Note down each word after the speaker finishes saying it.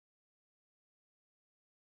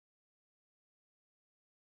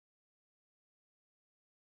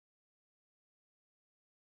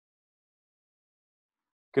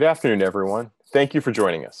Good afternoon, everyone. Thank you for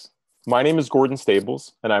joining us. My name is Gordon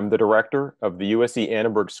Stables, and I'm the director of the USC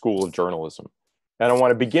Annenberg School of Journalism. And I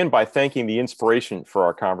want to begin by thanking the inspiration for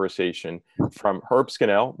our conversation from Herb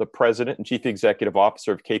Scannell, the president and chief executive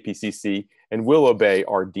officer of KPCC, and Will Obey,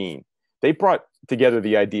 our dean. They brought together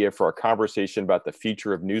the idea for our conversation about the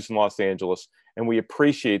future of news in Los Angeles, and we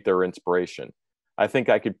appreciate their inspiration. I think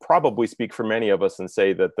I could probably speak for many of us and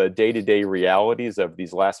say that the day-to-day realities of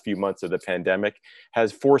these last few months of the pandemic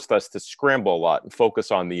has forced us to scramble a lot and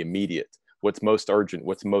focus on the immediate, what's most urgent,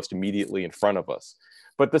 what's most immediately in front of us.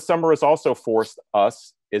 But the summer has also forced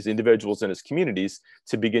us as individuals and as communities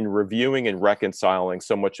to begin reviewing and reconciling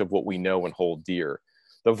so much of what we know and hold dear.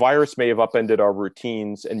 The virus may have upended our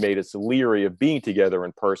routines and made us leery of being together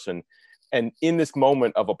in person. And in this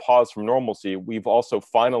moment of a pause from normalcy, we've also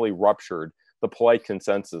finally ruptured the polite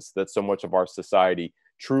consensus that so much of our society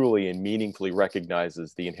truly and meaningfully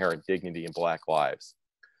recognizes the inherent dignity in Black lives.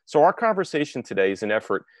 So our conversation today is an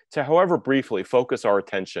effort to, however briefly, focus our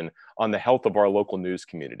attention on the health of our local news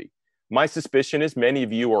community. My suspicion is many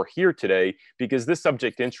of you are here today because this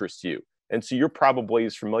subject interests you. And so you're probably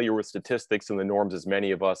as familiar with statistics and the norms as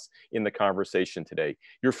many of us in the conversation today.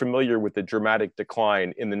 You're familiar with the dramatic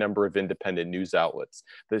decline in the number of independent news outlets,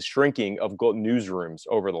 the shrinking of newsrooms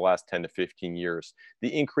over the last 10 to 15 years,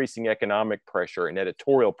 the increasing economic pressure and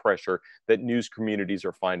editorial pressure that news communities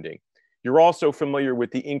are finding. You're also familiar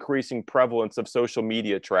with the increasing prevalence of social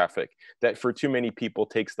media traffic that for too many people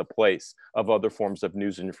takes the place of other forms of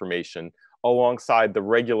news information, alongside the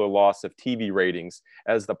regular loss of TV ratings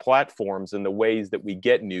as the platforms and the ways that we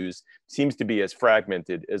get news seems to be as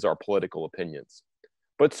fragmented as our political opinions.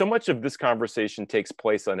 But so much of this conversation takes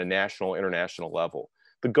place on a national, international level.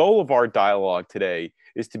 The goal of our dialogue today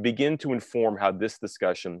is to begin to inform how this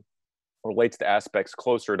discussion relates to aspects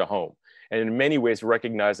closer to home, and in many ways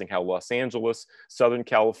recognizing how Los Angeles, Southern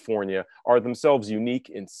California are themselves unique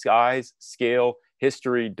in size, scale,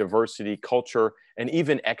 history, diversity, culture, and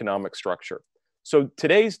even economic structure. So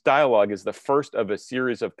today's dialogue is the first of a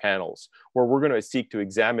series of panels where we're going to seek to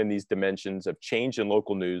examine these dimensions of change in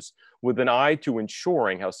local news with an eye to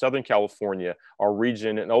ensuring how Southern California, our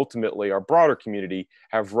region, and ultimately our broader community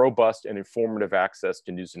have robust and informative access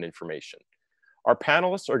to news and information. Our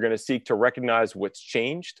panelists are going to seek to recognize what's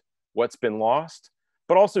changed, what's been lost,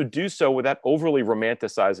 but also do so without overly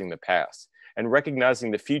romanticizing the past and recognizing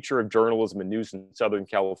the future of journalism and news in Southern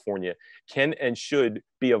California can and should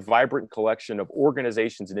be a vibrant collection of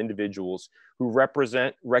organizations and individuals who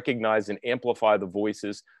represent, recognize, and amplify the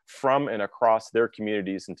voices from and across their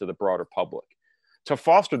communities and to the broader public. To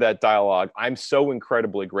foster that dialogue, I'm so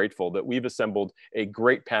incredibly grateful that we've assembled a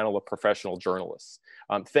great panel of professional journalists.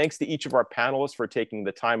 Thanks to each of our panelists for taking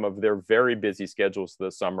the time of their very busy schedules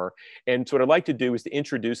this summer. And so what I'd like to do is to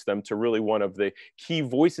introduce them to really one of the key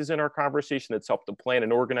voices in our conversation that's helped to plan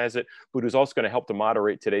and organize it, but who's also going to help to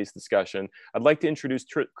moderate today's discussion. I'd like to introduce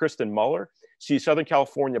Kristen Muller. She's Southern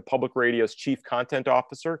California Public Radio's Chief Content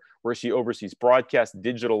Officer, where she oversees broadcast,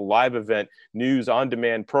 digital, live event, news,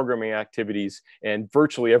 on-demand programming activities, and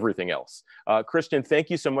virtually everything else. Kristen, thank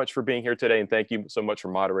you so much for being here today, and thank you so much for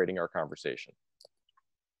moderating our conversation.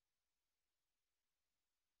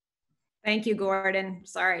 Thank you, Gordon.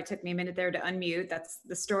 Sorry, it took me a minute there to unmute. That's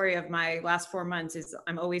the story of my last 4 months is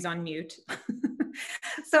I'm always on mute.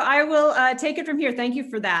 So I will take it from here. Thank you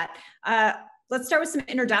for that. Let's start with some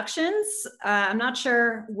introductions. I'm not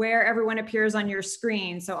sure where everyone appears on your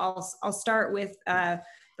screen, so I'll start with the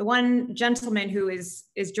one gentleman who is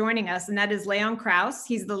joining us, and that is Leon Krause.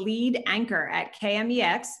 He's the lead anchor at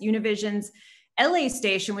KMEX, Univision's LA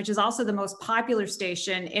station, which is also the most popular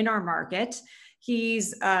station in our market.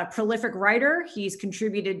 He's a prolific writer. He's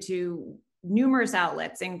contributed to numerous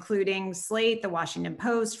outlets, including Slate, The Washington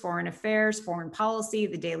Post, Foreign Affairs, Foreign Policy,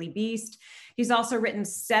 The Daily Beast. He's also written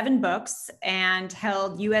 7 books and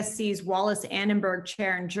held USC's Wallace Annenberg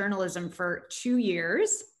Chair in Journalism for 2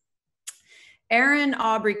 years. Erin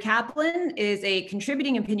Aubrey Kaplan is a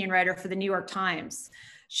contributing opinion writer for the New York Times.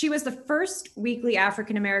 She was the first weekly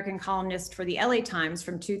African-American columnist for the LA Times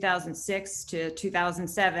from 2006 to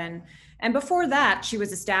 2007. And before that, she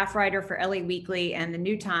was a staff writer for LA Weekly and the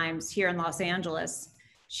New Times here in Los Angeles.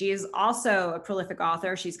 She is also a prolific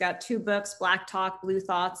author. She's got 2 books, Black Talk, Blue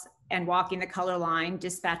Thoughts, and Walking the Color Line,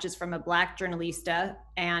 Dispatches from a Black Journalista,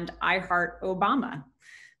 and I Heart Obama.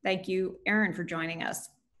 Thank you, Erin, for joining us.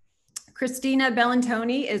 Christina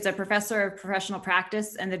Bellantoni is a professor of professional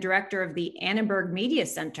practice and the director of the Annenberg Media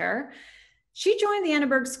Center. She joined the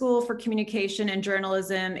Annenberg School for Communication and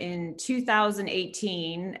Journalism in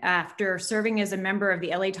 2018 after serving as a member of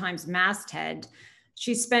the LA Times masthead.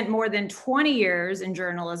 She spent more than 20 years in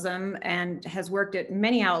journalism and has worked at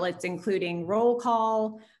many outlets, including Roll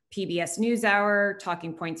Call, PBS NewsHour,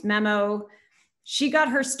 Talking Points Memo. She got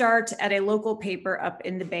her start at a local paper up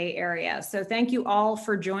in the Bay Area. So thank you all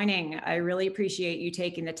for joining. I really appreciate you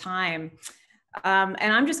taking the time. And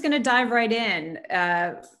I'm just going to dive right in.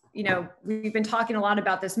 We've been talking a lot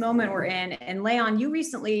about this moment we're in. And Leon, you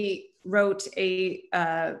recently wrote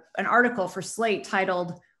an article for Slate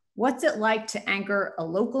titled, "What's it like to anchor a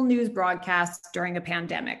local news broadcast during a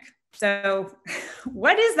pandemic?" So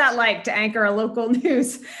what is that like to anchor a local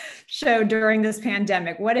news show during this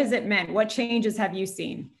pandemic? What has it meant? What changes have you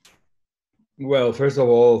seen? Well, first of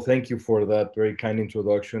all, thank you for that very kind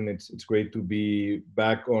introduction. It's great to be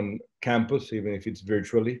back on campus, even if it's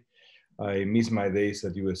virtually. I miss my days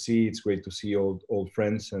at USC. It's great to see old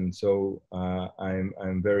friends, and so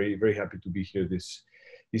I'm very, very happy to be here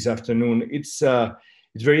this afternoon. It's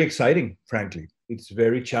very exciting, frankly. It's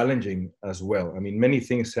very challenging as well. I mean, many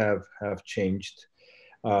things have changed,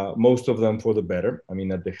 most of them for the better. I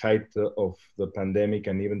mean, at the height of the pandemic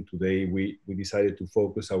and even today, we decided to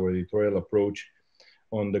focus our editorial approach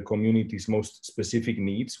on the community's most specific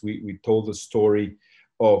needs. We told the story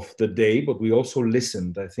of the day, but we also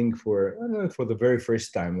listened, I think for the very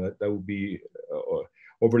first time. That would be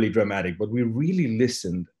overly dramatic, but we really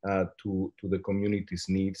listened to the community's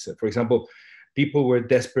needs. For example, people were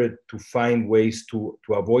desperate to find ways to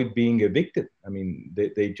avoid being evicted. I mean,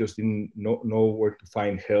 they just didn't know where to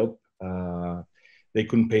find help. They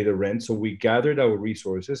couldn't pay the rent. So we gathered our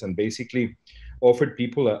resources and basically offered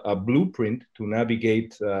people a blueprint to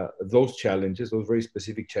navigate those challenges, those very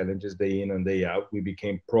specific challenges, day in and day out. We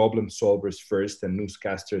became problem solvers first and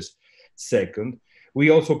newscasters second. We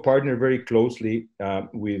also partnered very closely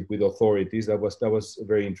with authorities. That was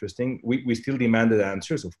very interesting. We still demanded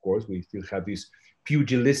answers, of course. We still have this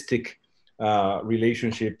pugilistic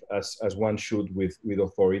relationship as one should with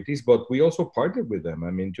authorities, but we also partnered with them.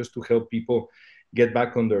 I mean, just to help people get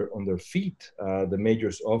back on their feet. The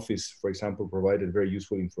mayor's office, for example, provided very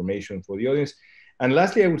useful information for the audience. And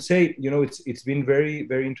lastly, I would say, it's been very,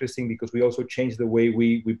 very interesting because we also changed the way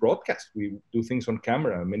we broadcast. We do things on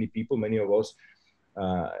camera. Many of us,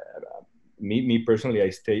 me personally,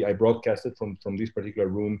 I broadcasted from this particular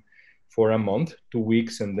room for a month, 2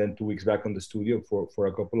 weeks, and then 2 weeks back on the studio for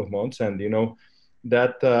a couple of months. And,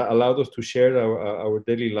 that allowed us to share our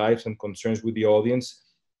daily lives and concerns with the audience.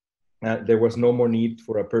 There was no more need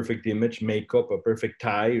for a perfect image, makeup, a perfect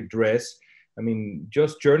tie, dress. I mean,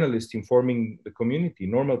 just journalists informing the community,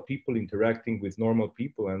 normal people interacting with normal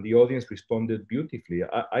people, and the audience responded beautifully.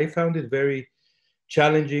 I found it very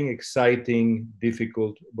challenging, exciting,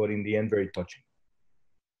 difficult, but in the end, very touching.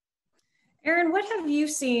 Aaron, what have you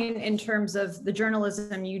seen in terms of the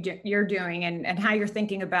journalism you're doing and how you're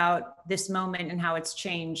thinking about this moment and how it's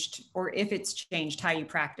changed, or if it's changed how you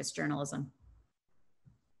practice journalism?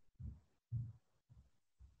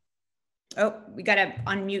 Oh, we got to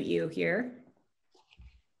unmute you here.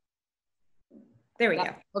 There we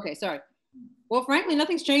go. Okay, sorry. Well, frankly,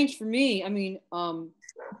 nothing's changed for me. I mean,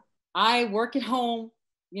 I work at home,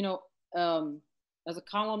 as a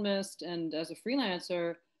columnist and as a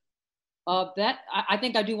freelancer. I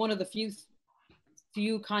think I do one of the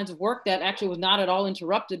few kinds of work that actually was not at all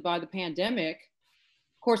interrupted by the pandemic.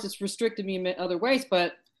 Of course, it's restricted me in other ways,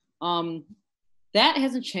 but that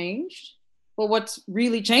hasn't changed. But what's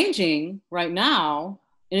really changing right now,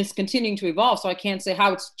 and it's continuing to evolve, so I can't say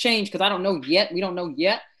how it's changed because I don't know yet. We don't know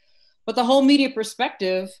yet. But the whole media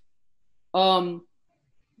perspective, the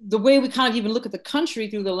way we kind of even look at the country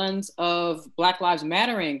through the lens of Black Lives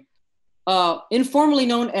Mattering, informally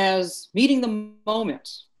known as meeting the moment.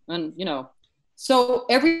 And, so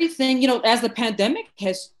everything, as the pandemic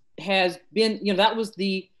has been, that was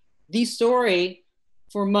the story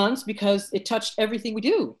for months because it touched everything we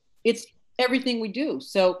do. It's everything we do.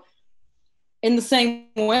 So in the same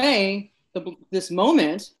way, this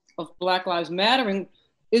moment of Black Lives Mattering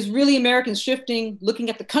is really Americans shifting, looking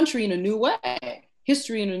at the country in a new way,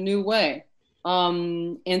 history in a new way.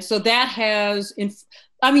 And so that has,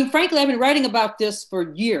 frankly, I've been writing about this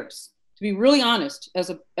for years, to be really honest, as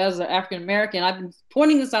an African-American. I've been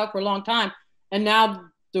pointing this out for a long time, and now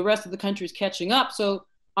the rest of the country is catching up. So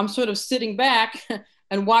I'm sort of sitting back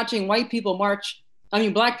and watching Black people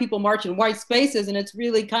march in white spaces, and it's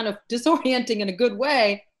really kind of disorienting in a good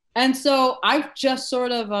way. And so I've just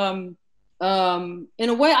sort of, in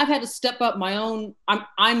a way, I've had to step up my own,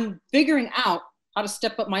 I'm figuring out how to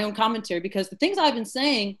step up my own commentary, because the things I've been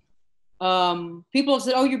saying, people have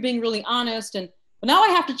said, oh, you're being really honest. But now I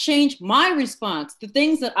have to change my response. The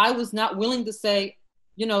things that I was not willing to say,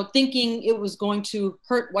 thinking it was going to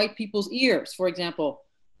hurt white people's ears, for example.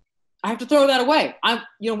 I have to throw that away.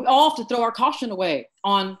 We all have to throw our caution away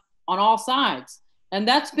on all sides. And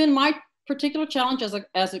that's been my particular challenge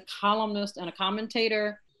as a columnist and a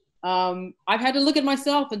commentator. I've had to look at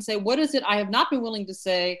myself and say, what is it I have not been willing to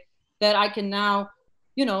say that I can now,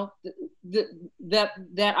 that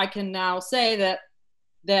I can now say that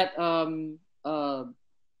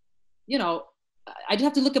I'd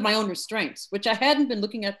have to look at my own restraints, which I hadn't been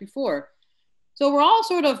looking at before. So we're all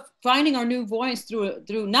sort of finding our new voice through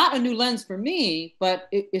not a new lens for me, but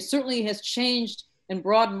it certainly has changed and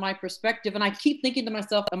broadened my perspective. And I keep thinking to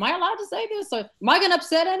myself, am I allowed to say this? Or am I going to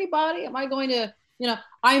upset anybody? Am I going to,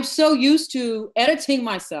 I'm so used to editing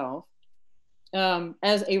myself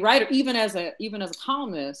as a writer, even as a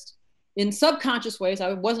columnist, in subconscious ways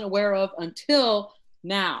I wasn't aware of until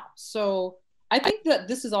now. So I think that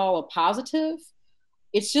this is all a positive.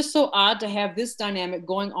 It's just so odd to have this dynamic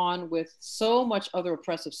going on with so much other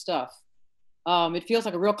oppressive stuff. It feels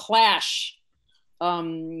like a real clash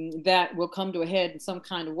that will come to a head in some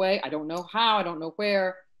kind of way. I don't know how, I don't know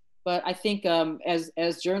where, but I think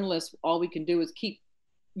as journalists, all we can do is keep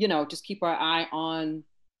our eye on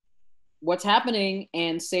what's happening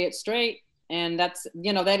and say it straight. And that's,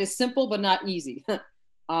 that is simple, but not easy.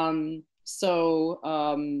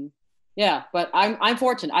 Yeah, but I'm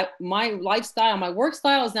fortunate. My lifestyle, my work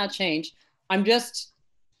style has not changed. I'm just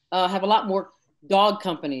have a lot more dog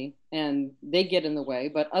company and they get in the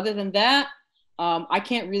way. But other than that, I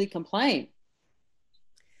can't really complain.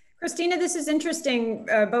 Christina, this is interesting,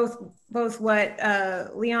 both what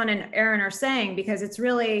Leon and Aaron are saying, because it's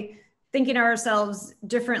really thinking of ourselves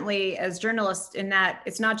differently as journalists in that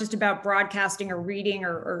it's not just about broadcasting or reading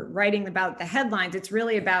or writing about the headlines. It's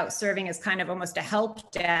really about serving as kind of almost a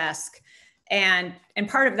help desk. And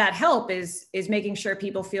part of that help is making sure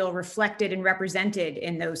people feel reflected and represented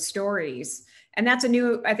in those stories. And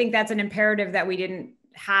I think that's an imperative that we didn't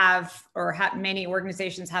have, or many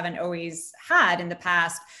organizations haven't always had in the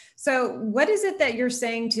past. So what is it that you're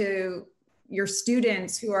saying to your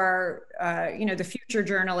students who are, the future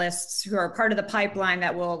journalists who are part of the pipeline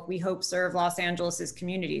that will, we hope, serve Los Angeles's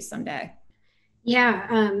communities someday?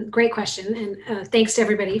 Yeah, great question. And thanks to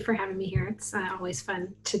everybody for having me here. It's always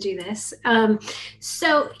fun to do this.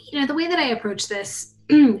 So, the way that I approach this,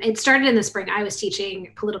 it started in the spring. I was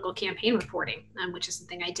teaching political campaign reporting, which is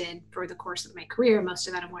something I did for the course of my career, most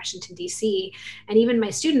of that in Washington, D.C. And even my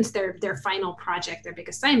students, their final project, their big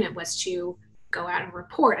assignment was to go out and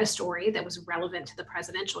report a story that was relevant to the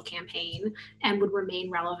presidential campaign and would remain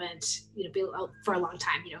relevant, for a long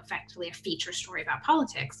time, effectively a feature story about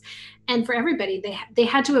politics. And for everybody, they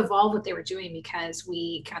had to evolve what they were doing because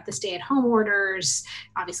we got the stay-at-home orders,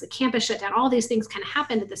 obviously campus shut down, all these things kind of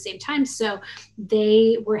happened at the same time. So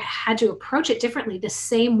they had to approach it differently, the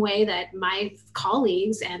same way that my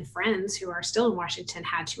colleagues and friends who are still in Washington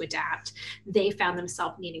had to adapt. They found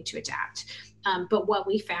themselves needing to adapt. But what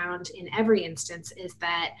we found in every instance is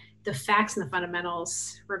that the facts and the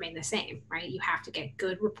fundamentals remain the same, right? You have to get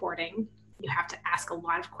good reporting. You have to ask a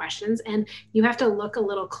lot of questions, and you have to look a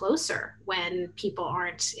little closer when people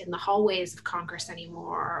aren't in the hallways of Congress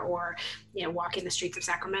anymore, or walking the streets of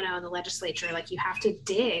Sacramento and the legislature. Like, you have to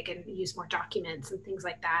dig and use more documents and things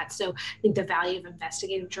like that. So I think the value of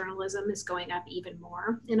investigative journalism is going up even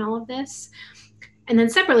more in all of this. And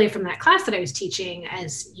then separately from that class that I was teaching,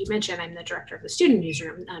 as you mentioned, I'm the director of the student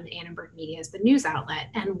newsroom. Annenberg Media is the news outlet.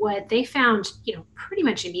 And what they found, pretty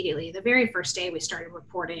much immediately, the very first day we started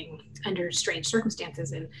reporting under strange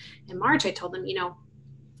circumstances in March, I told them,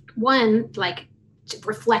 one, to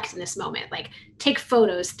reflect in this moment, take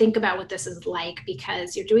photos, think about what this is like,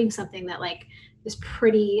 because you're doing something that is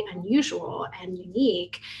pretty unusual and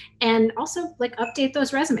unique. And also update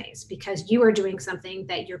those resumes, because you are doing something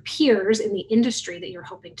that your peers in the industry that you're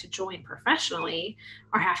hoping to join professionally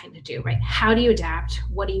are having to do, right? How do you adapt?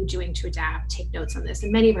 What are you doing to adapt? Take notes on this.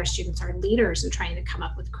 And many of our students are leaders in trying to come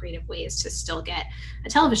up with creative ways to still get a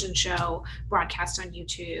television show broadcast on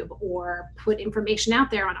YouTube, or put information out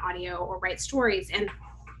there on audio, or write stories. And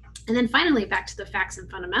then finally, back to the facts and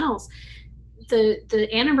fundamentals, the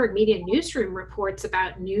Annenberg Media newsroom reports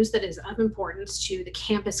about news that is of importance to the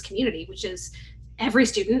campus community, which is every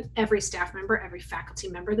student, every staff member, every faculty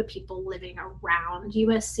member, the people living around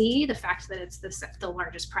USC, the fact that it's the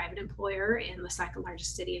largest private employer in the second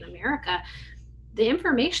largest city in America. The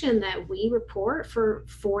information that we report for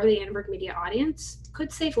the Annenberg Media audience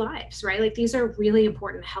could save lives, right? These are really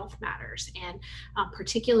important health matters. And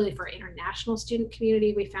particularly for international student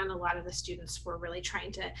community, we found a lot of the students were really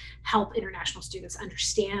trying to help international students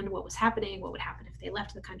understand what was happening, what would happen if they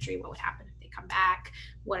left the country, what would happen if they come back?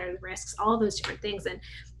 What are the risks? All those different things.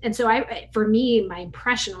 And so for me, my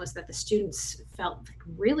impression was that the students felt like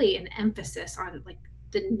really an emphasis on like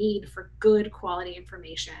the need for good quality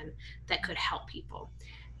information that could help people.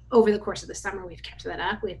 Over the course of the summer, we've kept that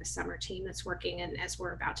up. We have a summer team that's working, and as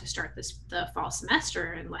we're about to start the fall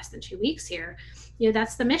semester in less than 2 weeks here,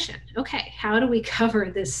 that's the mission. Okay, how do we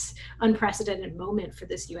cover this unprecedented moment for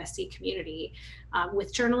this USC community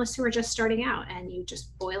with journalists who are just starting out? And you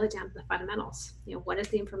just boil it down to the fundamentals. What is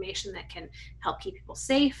the information that can help keep people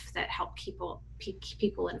safe, that help keep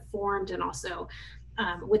people informed, and also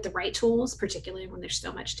with the right tools, particularly when there's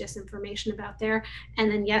so much disinformation about there.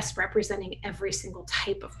 And then, yes, representing every single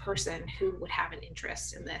type of person who would have an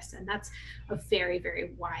interest in this. And that's a very,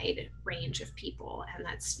 very wide range of people. And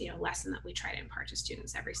that's, a lesson that we try to impart to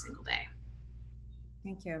students every single day.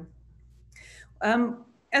 Thank you.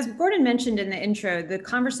 As Gordon mentioned in the intro, the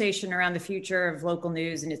conversation around the future of local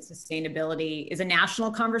news and its sustainability is a national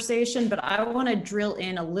conversation, but I want to drill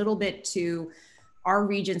in a little bit to our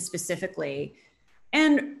region specifically.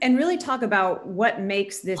 And really talk about what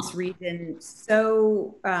makes this region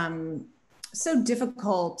so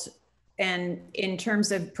difficult, and in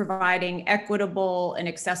terms of providing equitable and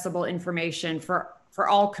accessible information for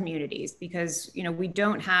all communities, because we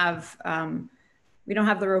don't have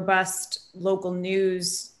the robust local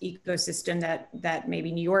news ecosystem that maybe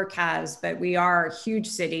New York has, but we are a huge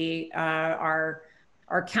city. Our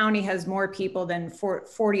county has more people than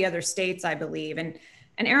 40 other states, I believe, And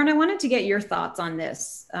Aaron, I wanted to get your thoughts on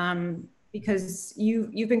this because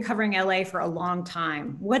you've been covering LA for a long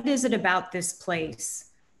time. What is it about this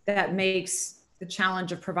place that makes the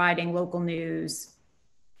challenge of providing local news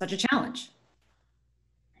such a challenge?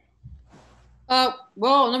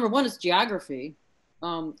 Well, number one is geography.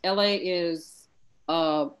 LA is,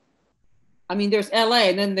 there's LA,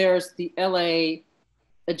 and then there's the LA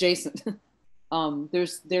adjacent.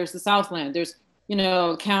 There's the Southland. There's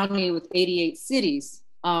a county with 88 cities,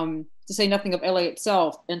 to say nothing of LA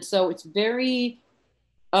itself. And so it's very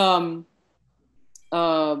spread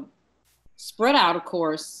out, of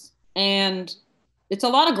course, and it's a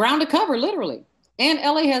lot of ground to cover, literally. And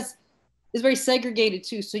LA is very segregated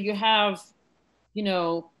too. So you have,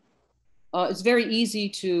 it's very easy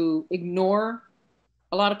to ignore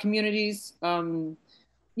a lot of communities. The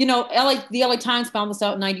LA Times found this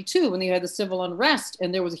out in '92 when they had the civil unrest,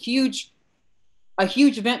 and there was a huge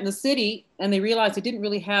event in the city, and they realized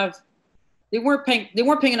they weren't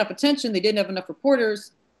paying enough attention. They didn't have enough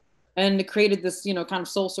reporters, and it created this, kind of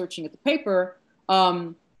soul searching at the paper.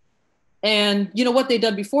 And what they'd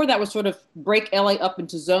done before that was sort of break LA up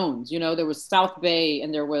into zones. There was South Bay,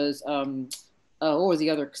 and there was, what was the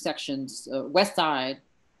other sections? West Side,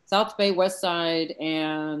 South Bay, West Side,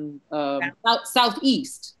 and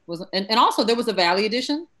Southeast. And also there was a Valley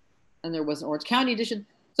edition, and there was an Orange County edition.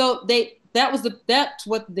 So that's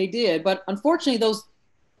what they did. But unfortunately, those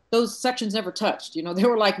sections never touched. They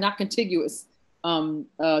were like not contiguous.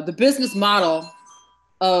 The business model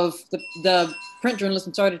of the print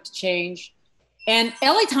journalism started to change, and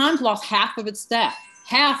LA Times lost half of its staff,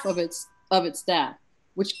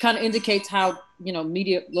 which kind of indicates how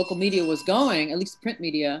local media was going, at least print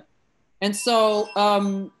media. And so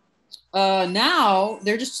now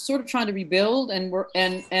they're just sort of trying to rebuild, and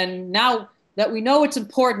now that we know it's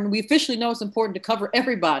important, we officially know it's important to cover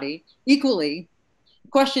everybody equally.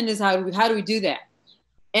 The question is how do we do that?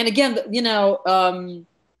 And again,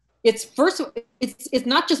 it's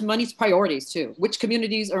not just money's priorities too. Which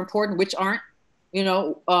communities are important, which aren't?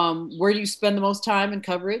 Where do you spend the most time in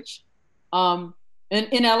coverage? And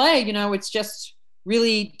in LA, it's just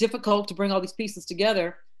really difficult to bring all these pieces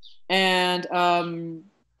together. And again,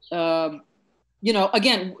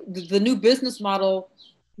 the new business model,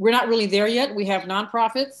 we're not really there yet. We have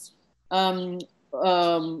nonprofits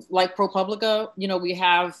like ProPublica. We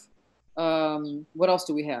have. What else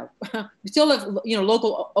do we have? We still have,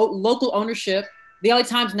 local ownership. The LA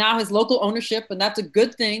Times now has local ownership, and that's a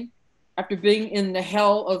good thing after being in the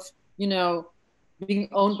hell of, being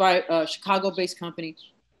owned by a Chicago-based company.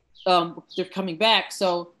 They're coming back.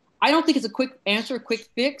 So I don't think it's a quick answer, a quick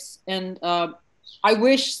fix. And I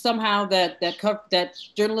wish somehow that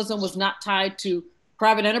journalism was not tied to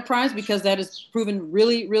private enterprise, because that has proven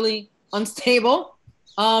really, really unstable.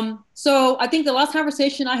 So I think the last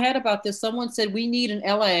conversation I had about this, someone said we need in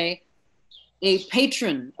LA a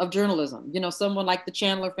patron of journalism, someone like the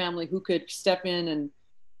Chandler family who could step in and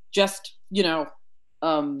just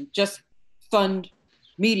fund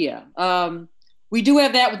media. We do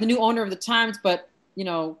have that with the new owner of the Times, but,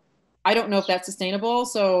 I don't know if that's sustainable.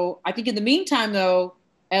 So I think in the meantime, though,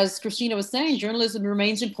 as Christina was saying, journalism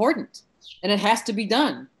remains important, and it has to be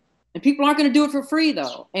done. And people aren't going to do it for free,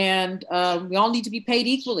 though. And we all need to be paid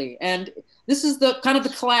equally. And this is the kind of the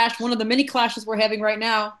clash, one of the many clashes we're having right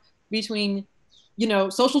now between, you know,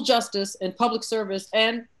 social justice and public service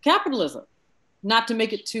and capitalism. Not to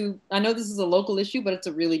make it too, I know this is a local issue, but it's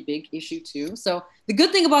a really big issue too. So the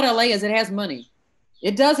good thing about LA is it has money.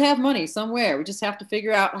 It does have money somewhere. We just have to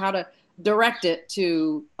figure out how to direct it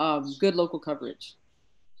to good local coverage.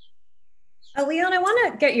 Leon, I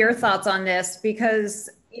want to get your thoughts on this because,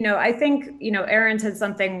 you know, I think, you know, Erin said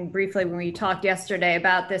something briefly when we talked yesterday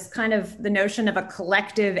about this kind of the notion of a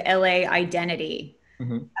collective LA identity.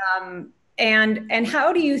 Mm-hmm. And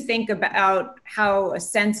how do you think about how a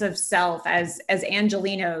sense of self as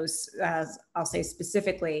Angelenos, I'll say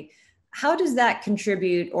specifically, how does that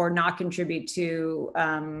contribute or not contribute to,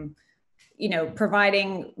 you know,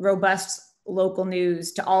 providing robust local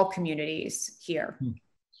news to all communities here?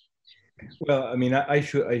 Well, I mean, I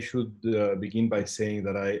should begin by saying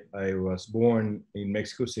that I was born in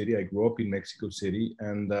Mexico City. I grew up in Mexico City,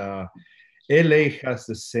 and LA has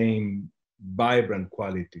the same vibrant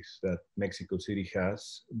qualities that Mexico City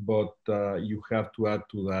has, but you have to add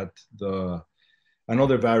to that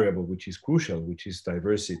another variable which is crucial, which is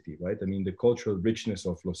diversity, right? I mean, the cultural richness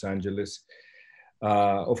of Los Angeles.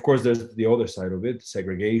 Of course, there's the other side of it,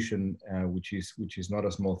 segregation, which is not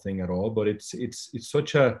a small thing at all, but it's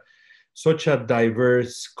such a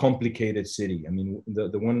diverse, complicated city. I mean,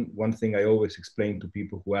 the one thing I always explain to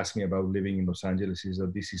people who ask me about living in Los Angeles is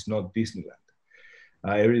that this is not Disneyland.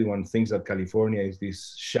 Everyone thinks that California is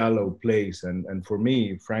this shallow place. And for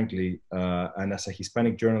me, frankly, and as a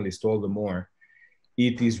Hispanic journalist, all the more,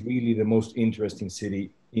 it is really the most interesting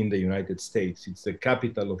city in the United States. It's the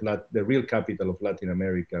capital of the real capital of Latin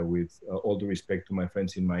America, with all due respect to my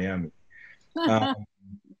friends in Miami.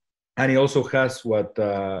 And it also has what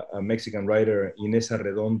a Mexican writer, Inés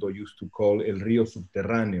Arredondo, used to call el río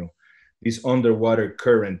subterráneo, this underwater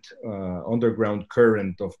current, underground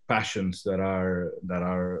current of passions that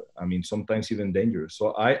are, I mean, sometimes even dangerous.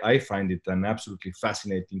 So I find it an absolutely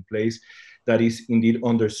fascinating place that is indeed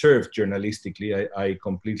underserved journalistically. I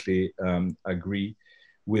completely agree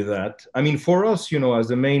with that. I mean, for us, you know, as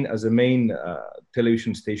the main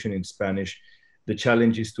television station in Spanish, the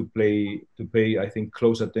challenge is to pay, I think,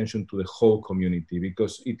 close attention to the whole community,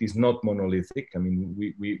 because it is not monolithic. I mean,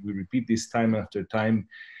 we repeat this time after time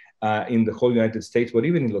in the whole United States, but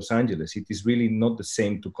even in Los Angeles, it is really not the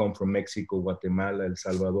same to come from Mexico, Guatemala, El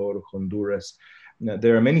Salvador, Honduras. Now,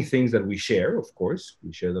 there are many things that we share, of course.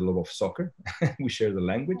 We share the love of soccer, we share the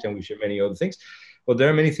language, and we share many other things. But there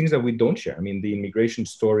are many things that we don't share. I mean, the immigration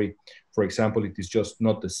story, for example, it is just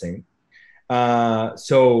not the same.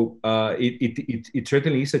 So it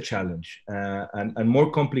certainly is a challenge, and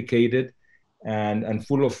more complicated and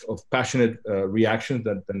full of passionate reactions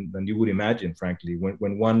than you would imagine, frankly.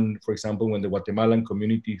 When one, for example, when the Guatemalan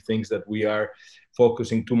community thinks that we are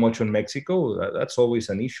focusing too much on Mexico, that's always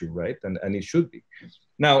an issue, right? And it should be.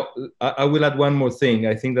 Now, I will add one more thing.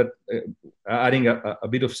 I think that adding a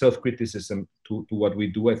bit of self-criticism to what we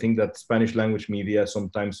do, I think that Spanish language media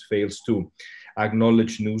sometimes fails to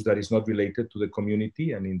acknowledge news that is not related to the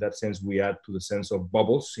community. And in that sense, we add to the sense of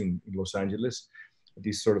bubbles in Los Angeles,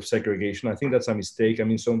 this sort of segregation. I think that's a mistake. I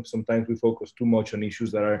mean, sometimes we focus too much on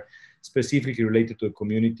issues that are specifically related to the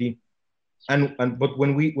community. But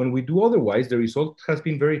when we do otherwise, the result has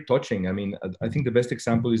been very touching. I mean, I think the best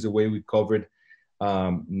example is the way we covered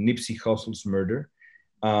Nipsey Hussle's murder.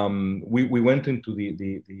 We went into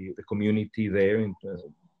the community there, in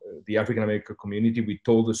the African American community. We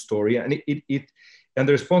told the story, and and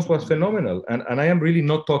the response was phenomenal. And I am really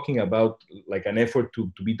not talking about like an effort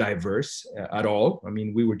to be diverse at all. I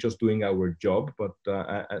mean, we were just doing our job, but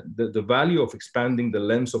the value of expanding the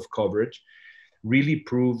lens of coverage really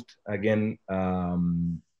proved, again,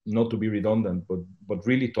 not to be redundant, but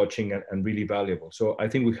really touching and really valuable. So I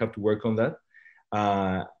think we have to work on that.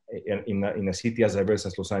 In a city as diverse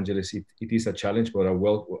as Los Angeles, it is a challenge, but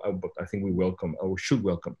I think we welcome, or should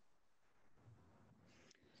welcome.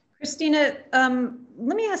 Christina,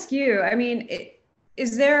 let me ask you. I mean,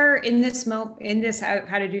 is there in this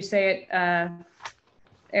how did you say it,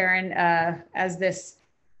 Erin? As this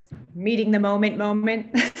meeting the moment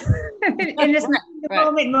in this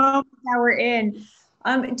moment that we're in.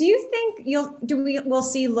 Do you think we'll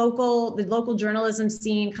see the local journalism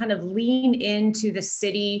scene kind of lean into the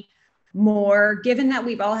city more, given that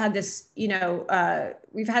we've all had this, you know,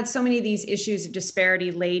 we've had so many of these issues of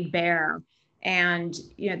disparity laid bare, and,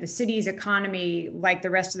 you know, the city's economy, like the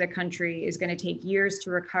rest of the country, is going to take years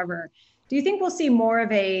to recover. Do you think we'll see more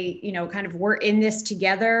of a, you know, kind of we're in this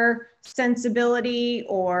together sensibility,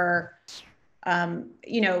 or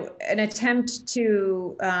an attempt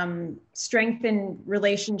to strengthen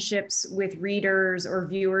relationships with readers or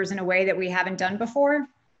viewers in a way that we haven't done before?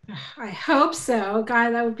 I hope so. God,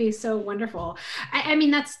 that would be so wonderful. I mean,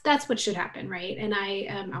 that's what should happen, right? And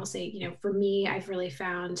I'll say, for me, I've really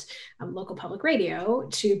found local public radio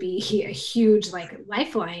to be a huge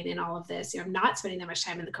lifeline in all of this. I'm not spending that much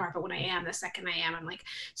time in the car, but when I am, the second I am, I'm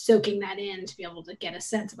soaking that in to be able to get a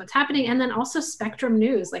sense of what's happening. And then also Spectrum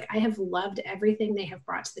News. I have loved everything they have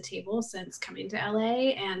brought to the table since coming to LA,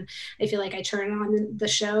 and I feel like I turn on the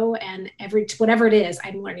show, and whatever it is,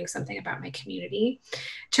 I'm learning something about my community.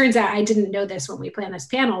 Turns out I didn't know this when we planned this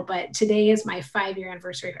panel, but today is my 5-year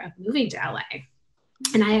anniversary of moving to LA.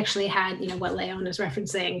 And I actually had, what Leon is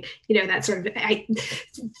referencing, that sort of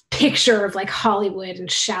picture of Hollywood and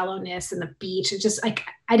shallowness and the beach. And just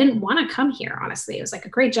I didn't want to come here, honestly. It was a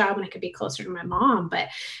great job and I could be closer to my mom, but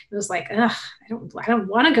it was ugh, I don't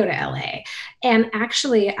want to go to LA. And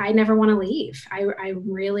actually, I never want to leave. I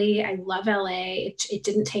love LA. It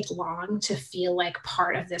didn't take long to feel like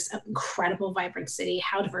part of this incredible, vibrant city.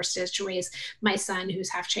 How diverse it is to raise my son, who's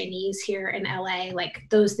half Chinese, here in LA.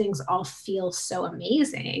 Those things all feel so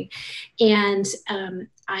amazing. And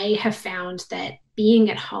I have found that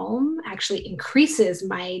being at home actually increases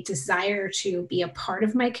my desire to be a part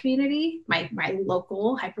of my community, my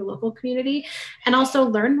local, hyper-local community, and also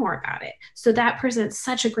learn more about it. So that presents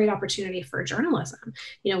such a great opportunity for journalism,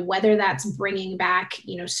 whether that's bringing back,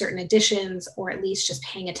 certain editions, or at least just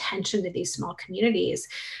paying attention to these small communities.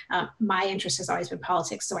 My interest has always been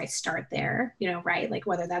politics, so I start there, right?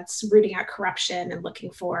 Whether that's rooting out corruption and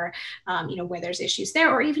looking for, where there's issues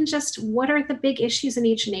there, or even just what are the big issues in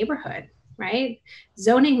each neighborhood, right?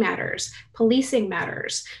 Zoning matters, policing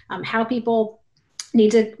matters, how people need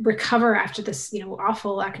to recover after this,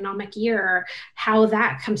 awful economic year, how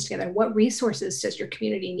that comes together. What resources does your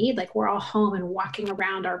community need? We're all home and walking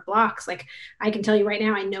around our blocks. I can tell you right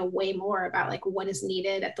now, I know way more about what is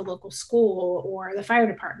needed at the local school or the fire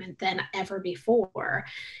department than ever before.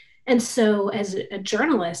 And so as a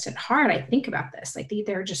journalist at heart, I think about this,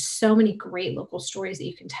 there are just so many great local stories that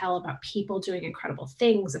you can tell about people doing incredible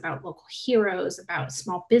things, about local heroes, about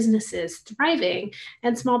small businesses thriving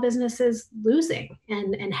and small businesses losing,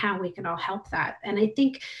 and how we can all help that. And I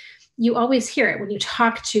think you always hear it when you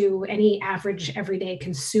talk to any average everyday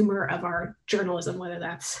consumer of our journalism, whether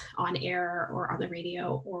that's on air or on the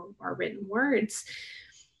radio or our written words.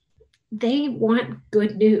 They want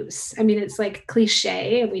good news. I mean, it's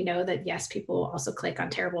cliche, and we know that, yes, people also click on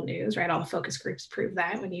terrible news, right? All the focus groups prove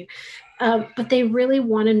that but they really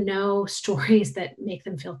want to know stories that make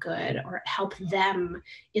them feel good or help them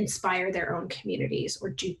inspire their own communities or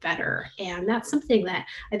do better. And that's something that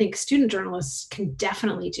I think student journalists can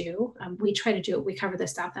definitely do. We try to do it. We cover the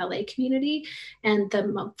South LA community, and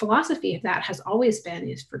the philosophy of that has always been,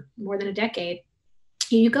 is for more than a decade,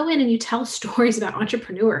 you go in and you tell stories about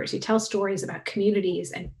entrepreneurs, you tell stories about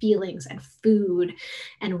communities and feelings and food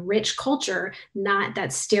and rich culture, not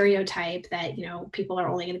that stereotype that, people are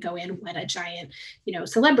only going to go in when a giant,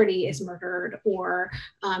 celebrity is murdered or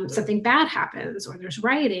something bad happens or there's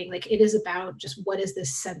rioting. It is about just what is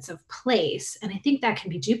this sense of place. And I think that can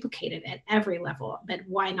be duplicated at every level, but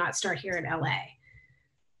why not start here in LA?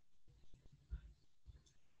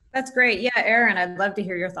 That's great. Yeah, Erin, I'd love to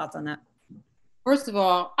hear your thoughts on that. First of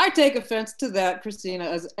all, I take offense to that, Christina.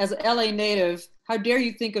 As an LA native, how dare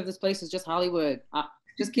you think of this place as just Hollywood?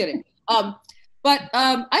 Just kidding. But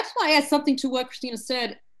I just want to add something to what Christina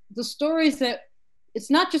said. The stories it's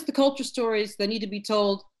not just the culture stories that need to be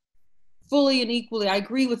told fully and equally. I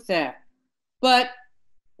agree with that. But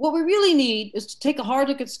what we really need is to take a hard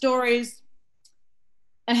look at stories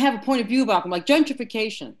and have a point of view about them, like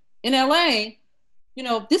gentrification. In LA,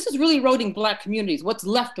 this is really eroding Black communities, what's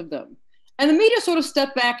left of them. And the media sort of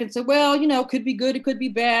stepped back and said, well, it could be good, it could be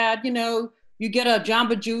bad. You get a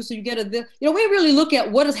Jamba Juice, or you get this. We really look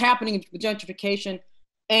at what is happening with gentrification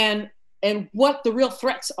and what the real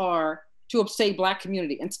threats are to, say, Black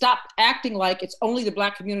community, and stop acting like it's only the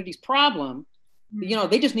Black community's problem.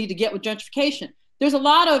 They just need to get with gentrification. There's a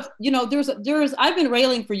lot of, I've been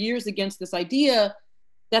railing for years against this idea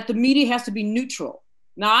that the media has to be neutral.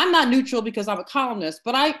 Now, I'm not neutral because I'm a columnist,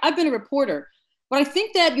 but I've been a reporter. But I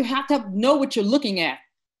think that you have to know what you're looking at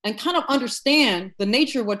and kind of understand the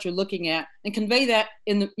nature of what you're looking at and convey that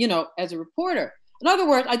as a reporter. In other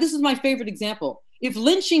words, this is my favorite example. If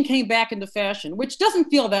lynching came back into fashion, which doesn't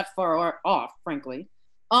feel that far off, frankly,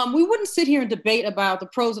 we wouldn't sit here and debate about the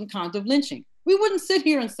pros and cons of lynching. We wouldn't sit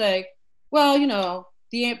here and say, well,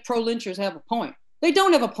 the pro-lynchers have a point. They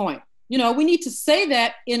don't have a point. We need to say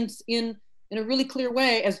that in a really clear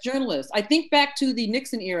way as journalists. I think back to the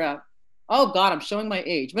Nixon era. Oh God, I'm showing my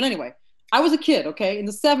age. But anyway, I was a kid, okay, in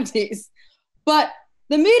the 70s. But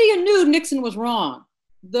the media knew Nixon was wrong.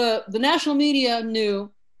 The national media knew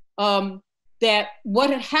that what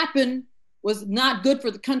had happened was not good for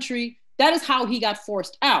the country. That is how he got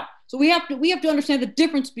forced out. So we have to understand the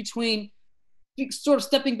difference between sort of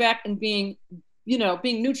stepping back and being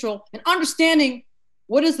neutral and understanding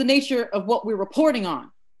what is the nature of what we're reporting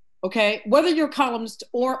on. Okay, whether you're a columnist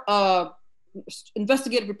or a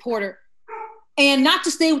investigative reporter, and not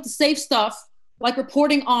to stay with the safe stuff like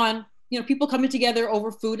reporting on people coming together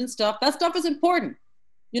over food and stuff. That stuff is important.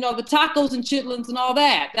 The tacos and chitlins and all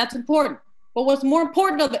that. That's important. But what's more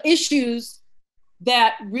important are the issues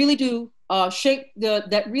that really do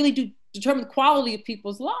that really do determine the quality of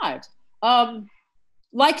people's lives,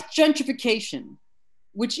 like gentrification,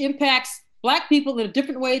 which impacts Black people in a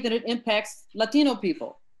different way than it impacts Latino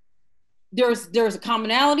people. There's a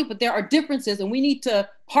commonality, but there are differences, and we need to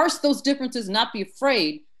parse those differences and not be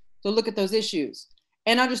afraid to look at those issues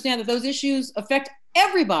and understand that those issues affect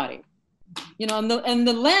everybody. And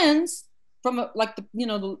the lens from the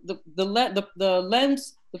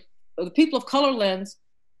lens, the people of color lens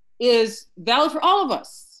is valid for all of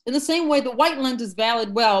us. In the same way the white lens is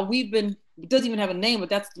valid. Well, it doesn't even have a name, but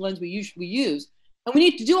that's the lens we use. And we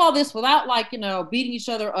need to do all this without beating each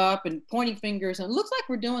other up and pointing fingers. And it looks like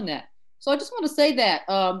we're doing that. So I just want to say that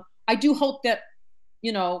I do hope that,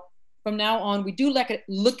 from now on, we do look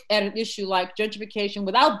at an issue like gentrification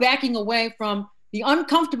without backing away from the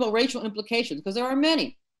uncomfortable racial implications, because there are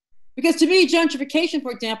many. Because to me, gentrification,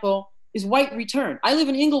 for example, is white return. I live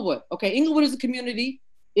in Inglewood. Okay, Inglewood is a community.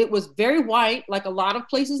 It was very white, like a lot of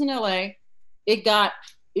places in LA. There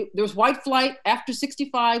was white flight after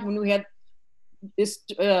 65 when we had this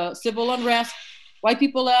civil unrest. White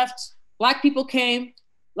people left, Black people came,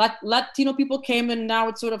 Latino people came, and now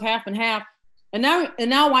it's sort of half and half. And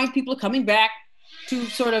now white people are coming back to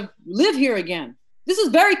sort of live here again. This is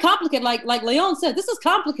very complicated. Like Leon said, this is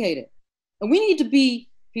complicated. And we need to be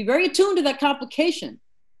very attuned to that complication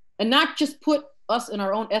and not just put us in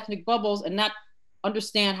our own ethnic bubbles and not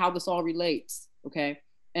understand how this all relates, okay?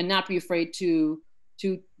 And not be afraid to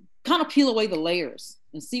kind of peel away the layers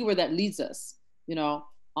and see where that leads us,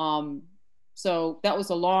 So that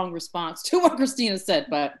was a long response to what Christina said,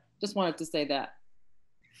 but just wanted to say that.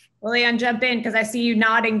 Well, Leon, jump in because I see you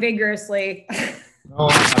nodding vigorously. No,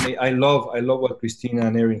 I mean, I love what Christina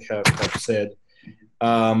and Erin have said.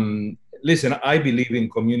 Listen, I believe in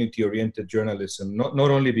community-oriented journalism,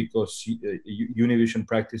 not only because Univision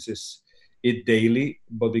practices it daily,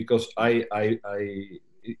 but because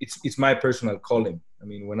it's my personal calling. I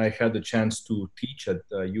mean, when I had the chance to teach at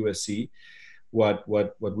USC, what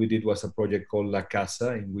we did was a project called La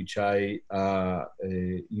Casa, in which I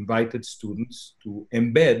invited students to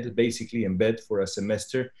basically embed for a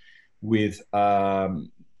semester with,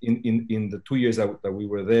 in the 2 years that we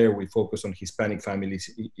were there, we focused on Hispanic families.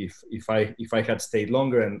 If I had stayed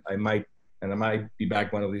longer, and I might be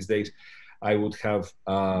back one of these days, I would have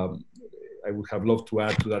loved to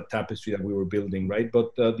add to that tapestry that we were building, right?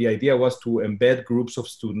 But the idea was to embed groups of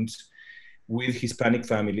students with Hispanic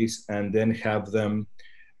families and then have them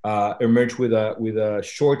emerge with a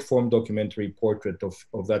short form documentary portrait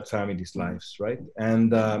of that family's lives, right?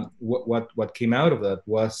 And what came out of that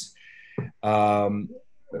was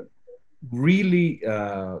really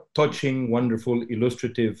touching, wonderful,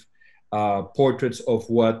 illustrative portraits of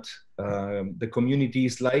what the community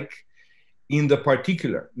is like in the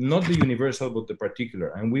particular, not the universal, but the particular.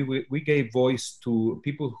 And we gave voice to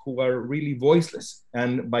people who are really voiceless.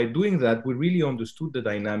 And by doing that, we really understood the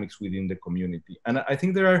dynamics within the community. And I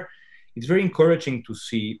think it's very encouraging to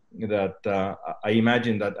see that, I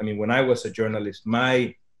imagine that, I mean, when I was a journalist,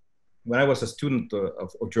 when I was a student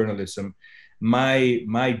of journalism,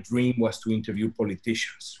 my dream was to interview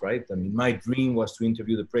politicians, right? I mean, my dream was to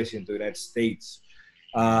interview the president of the United States.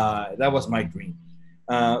 That was my dream.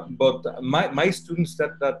 But my students,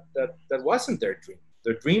 that wasn't their dream.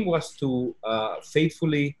 Their dream was to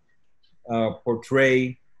faithfully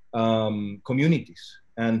portray communities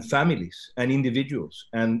and families and individuals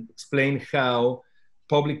and explain how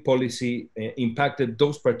public policy impacted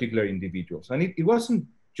those particular individuals. And it wasn't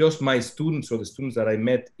just my students or the students that I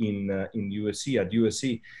met in USC, at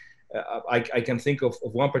USC. I can think of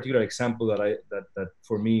one particular example that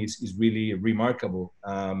for me is really remarkable.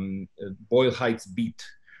 Boyle Heights Beat,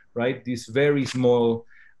 right? This very small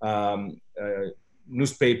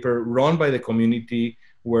newspaper run by the community,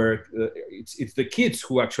 where it's the kids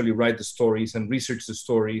who actually write the stories and research the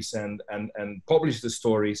stories and publish the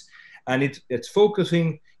stories, and it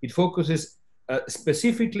focuses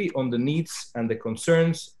specifically on the needs and the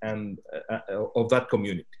concerns and of that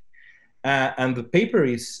community. And the paper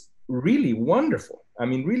is really wonderful. I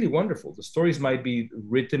mean, really wonderful. The stories might be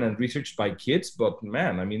written and researched by kids, but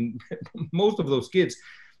man, I mean, most of those kids,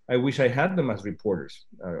 I wish I had them as reporters,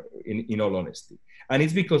 in all honesty. And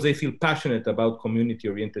it's because they feel passionate about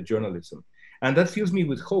community-oriented journalism. And that fills me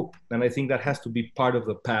with hope. And I think that has to be part of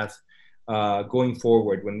the path going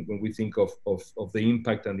forward when we think of the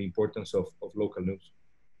impact and the importance of local news.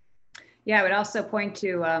 Yeah, I would also point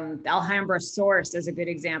to Alhambra Source as a good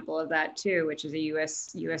example of that too, which is a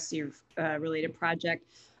USC related project.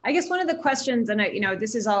 I guess one of the questions, and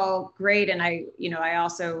this is all great, and I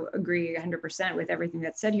also agree 100% with everything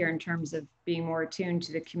that's said here in terms of being more attuned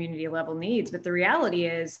to the community level needs. But the reality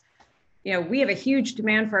is, we have a huge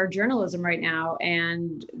demand for our journalism right now,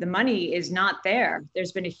 and the money is not there.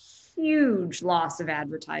 There's been a huge loss of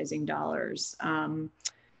advertising dollars.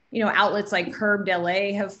 Outlets like Curbed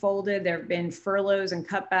LA have folded. There have been furloughs and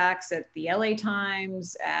cutbacks at the LA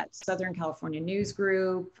Times, at Southern California News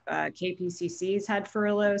Group, KPCC's had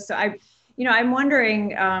furloughs. So I'm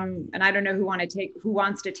wondering, and I don't know who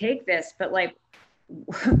wants to take this, but like,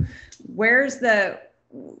 where's the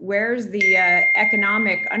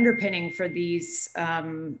economic underpinning for these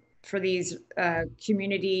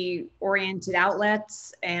community-oriented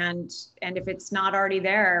outlets, and if it's not already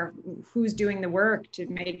there, who's doing the work to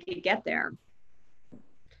make it get there?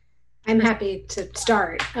 I'm happy to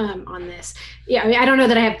start on this. Yeah, I mean, I don't know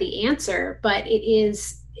that I have the answer, but it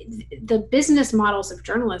is the business models of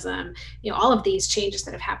journalism. All of these changes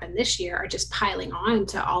that have happened this year are just piling on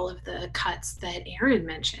to all of the cuts that Aaron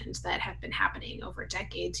mentioned that have been happening over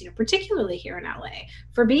decades, particularly here in LA.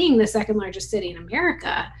 For being the second largest city in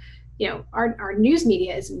America, our news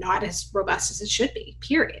media is not as robust as it should be,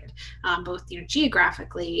 period. Both,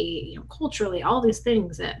 geographically, culturally, all these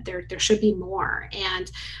things that there should be more.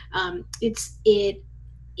 And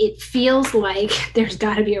it feels like there's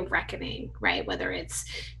got to be a reckoning, right? Whether it's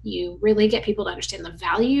you really get people to understand the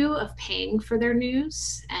value of paying for their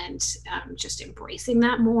news and just embracing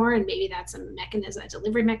that more. And maybe that's a mechanism, a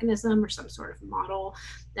delivery mechanism, or some sort of model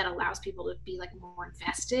that allows people to be like more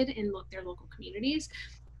invested in their local communities.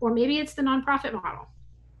 Or maybe it's the nonprofit model,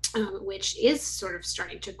 which is sort of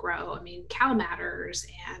starting to grow. I mean, Cal Matters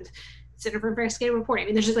and Center for Investigative Reporting. I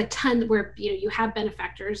mean, there's just like tons where you have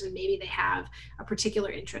benefactors, and maybe they have a particular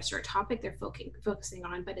interest or a topic they're focusing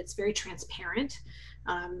on, but it's very transparent.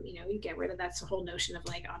 You get rid of that whole notion of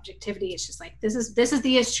like objectivity. It's just like this is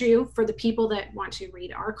the issue for the people that want to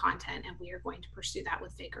read our content, and we are going to pursue that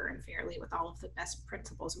with vigor and fairly with all of the best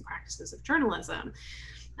principles and practices of journalism.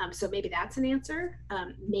 So maybe that's an answer.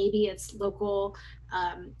 Maybe it's local,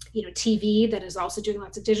 TV that is also doing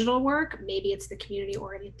lots of digital work. Maybe it's the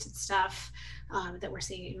community-oriented stuff that we're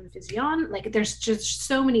seeing in Vision. Like, there's just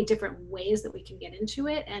so many different ways that we can get into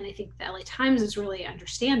it. And I think the LA Times is really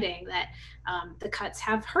understanding that the cuts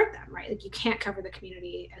have hurt them, right? Like, you can't cover the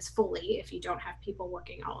community as fully if you don't have people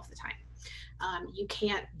working all of the time. You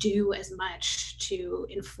can't do as much to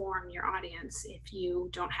inform your audience if you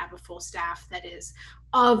don't have a full staff that is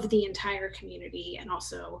of the entire community and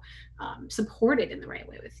also supported in the right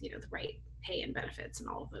way with the right pay and benefits and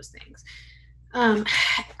all of those things.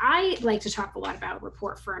 I like to talk a lot about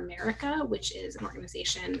Report for America, which is an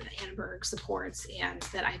organization that Annenberg supports and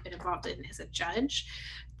that I've been involved in as a judge.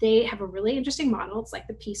 They have a really interesting model. It's like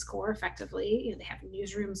the Peace Corps, effectively. They have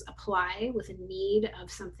newsrooms apply with a need of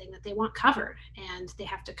something that they want covered, and they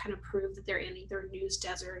have to kind of prove that they're in either news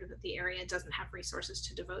desert or that the area doesn't have resources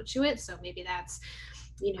to devote to it. So maybe that's,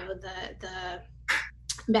 the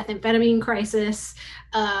methamphetamine crisis,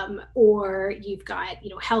 or you've got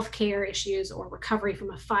healthcare issues or recovery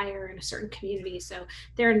from a fire in a certain community. So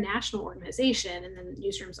they're a national organization, and then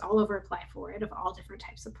newsrooms all over apply for it of all different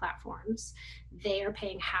types of platforms. They are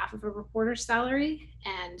paying half of a reporter's salary,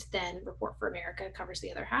 and then Report for America covers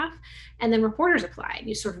the other half, and then reporters apply, and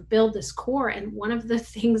you sort of build this core. And one of the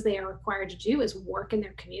things they are required to do is work in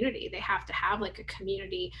their community. They have to have like a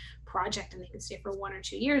community project, and they can stay for 1 or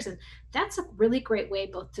 2 years. And that's a really great way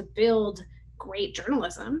both to build great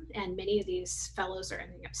journalism, and many of these fellows are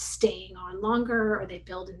ending up staying on longer, or they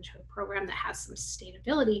build into a program that has some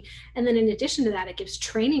sustainability. And then in addition to that, it gives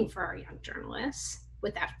training for our young journalists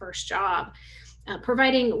with that first job,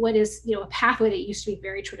 providing what is a pathway that used to be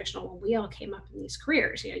very traditional when we all came up in these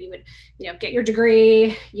careers. You would get your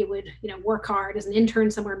degree, you would work hard as an intern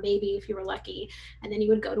somewhere, maybe if you were lucky, and then you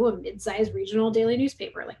would go to a mid-sized regional daily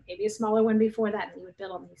newspaper, like maybe a smaller one before that, and you would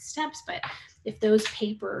build on these steps. But if those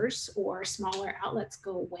papers or smaller outlets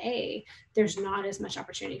go away, there's not as much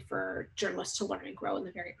opportunity for journalists to learn and grow in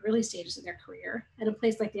the very early stages of their career. At a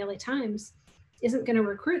place like the LA Times, isn't going to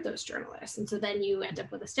recruit those journalists. And so then you end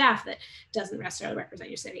up with a staff that doesn't necessarily represent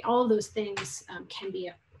your city. All of those things can be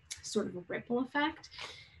a sort of a ripple effect.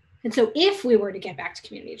 And so if we were to get back to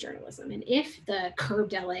community journalism, and if the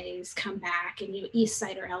curbed LAs come back, and East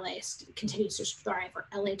Sider LA continues to thrive, or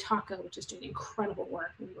LA Taco, which is doing incredible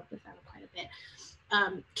work, and we work with them quite a bit,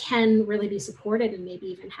 can really be supported, and maybe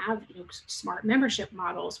even have smart membership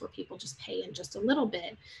models where people just pay in just a little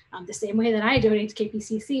bit, the same way that I donate to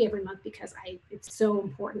KPCC every month because it's so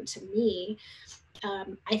important to me.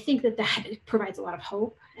 I think that provides a lot of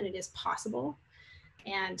hope, and it is possible.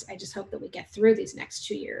 And I just hope that we get through these next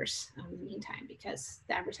 2 years in the meantime, because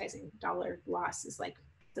the advertising dollar loss is like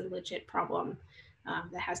the legit problem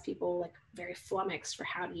that has people like very flummoxed for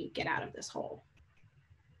how do you get out of this hole.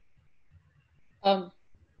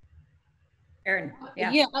 Erin,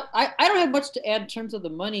 yeah, I don't have much to add in terms of the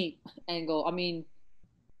money angle. I mean,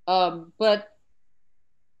 but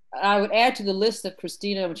I would add to the list that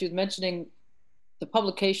Christina, when she was mentioning the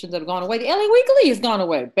publications that have gone away, the LA Weekly has gone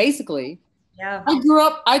away, basically. Yeah. I grew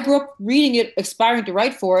up reading it, aspiring to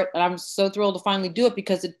write for it, and I'm so thrilled to finally do it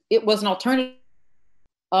because it was an alternative.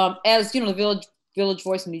 As the Village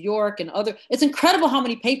Voice in New York and other, it's incredible how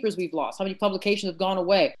many papers we've lost, how many publications have gone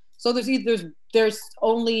away. So there's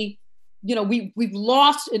only, we've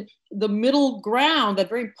lost the middle ground, that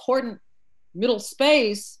very important middle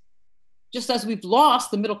space, just as we've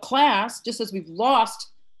lost the middle class, just as we've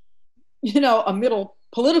lost, a middle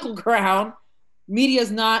political ground. Media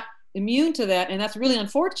is not immune to that, and that's really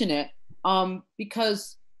unfortunate,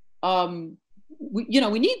 because we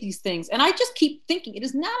need these things. And I just keep thinking it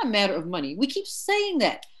is not a matter of money. We keep saying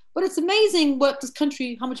that, but it's amazing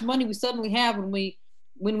how much money we suddenly have when we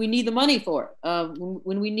need the money for it,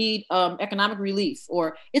 when we need economic relief,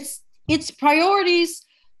 or it's priorities.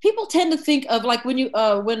 People tend to think of, like, when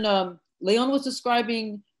Leon was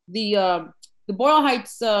describing the Boyle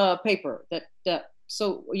Heights paper that's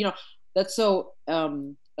so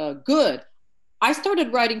good. I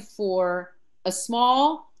started writing for a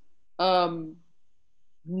small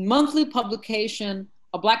monthly publication,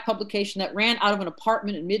 a Black publication that ran out of an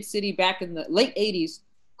apartment in Mid-City back in the late 80s,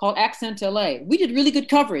 called Accent LA. We did really good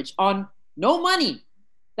coverage on no money.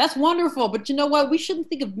 That's wonderful, but you know what? We shouldn't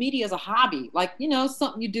think of media as a hobby, like,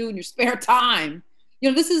 something you do in your spare time.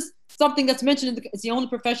 This is something that's mentioned it's the only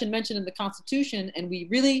profession mentioned in the Constitution, and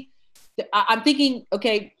I'm thinking,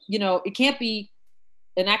 okay, it can't be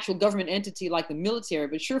an actual government entity like the military,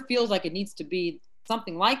 but it sure feels like it needs to be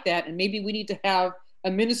something like that. And maybe we need to have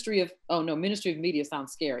a Ministry of Media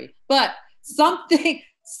sounds scary, but some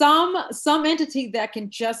entity that can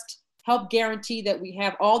just help guarantee that we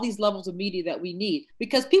have all these levels of media that we need.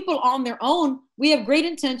 Because people on their own, we have great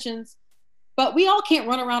intentions, but we all can't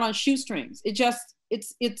run around on shoestrings. It's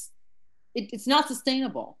not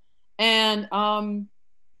sustainable. And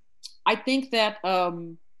I think that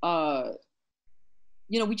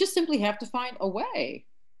we just simply have to find a way.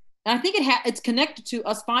 And I think it's connected to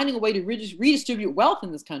us finding a way to redistribute wealth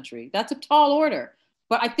in this country. That's a tall order,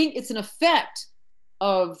 but I think it's an effect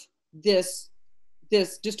of this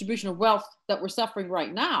distribution of wealth that we're suffering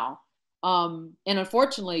right now. And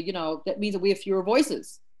unfortunately, that means that we have fewer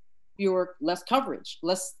voices, less coverage,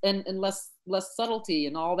 less subtlety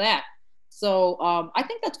and all that. So I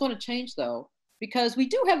think that's going to change, though, because we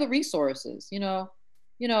do have the resources. We all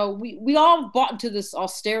bought into this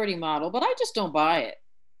austerity model, but I just don't buy it.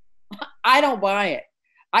 I don't buy it.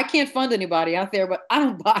 I can't fund anybody out there, but I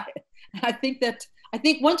don't buy it. I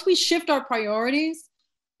think once we shift our priorities,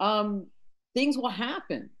 things will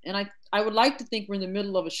happen. And I would like to think we're in the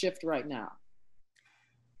middle of a shift right now.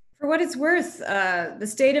 For what it's worth, the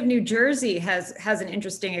state of New Jersey has an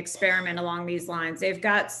interesting experiment along these lines. They've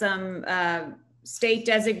got some state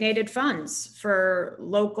designated funds for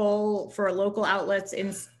local outlets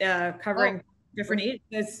in covering different needs.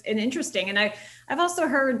 It's interesting. And I've also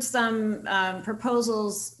heard some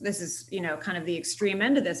proposals. This is, kind of the extreme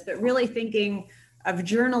end of this, but really thinking of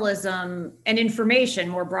journalism and information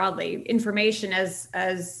more broadly, information as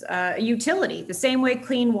a utility, the same way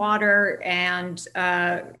clean water and,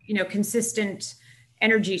 consistent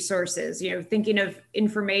energy sources, thinking of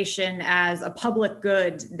information as a public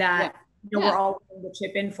good that we're all going to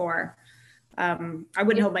chip in for. I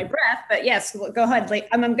wouldn't hold my breath, but yes, go ahead.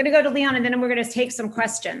 I'm going to go to Leon, and then we're going to take some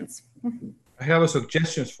questions. I have a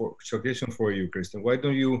suggestion for you, Kristen. Why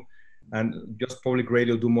don't you and just public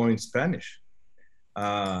radio do more in Spanish?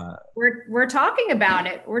 We're talking about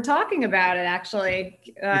it. We're talking about it, actually.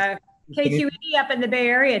 KQED up in the Bay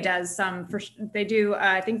Area does some. They do.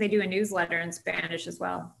 I think they do a newsletter in Spanish as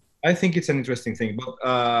well. I think it's an interesting thing, but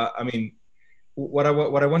I mean, what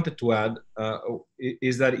I wanted to add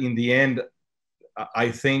is that in the end,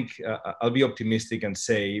 I think I'll be optimistic and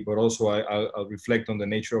say, but also I'll reflect on the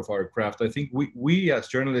nature of our craft. I think we as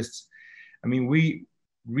journalists, I mean, we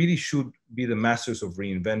really should be the masters of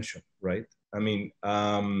reinvention, right? I mean,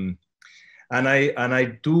 and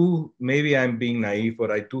I do, maybe I'm being naive,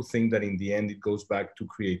 but I do think that in the end it goes back to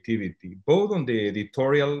creativity, both on the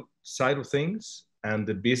editorial side of things and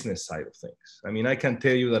the business side of things. I mean, I can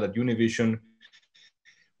tell you that at Univision,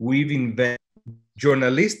 we've invented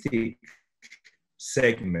journalistic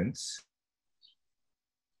segments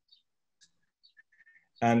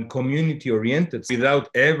and community-oriented without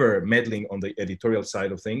ever meddling on the editorial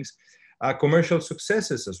side of things, commercial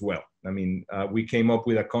successes as well. I mean, we came up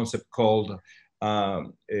with a concept called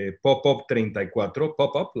Pop-Up 34,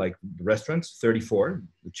 pop-up, like restaurants, 34,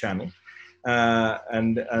 the channel.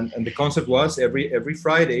 And the concept was every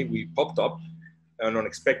Friday we popped up on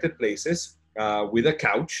unexpected places with a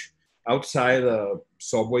couch outside a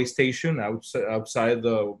subway station, outside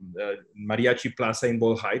the Mariachi Plaza in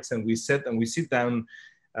Ball Heights, and we sit down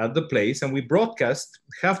at the place and we broadcast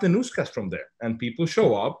half the newscast from there, and people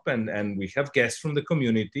show up and we have guests from the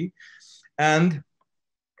community, and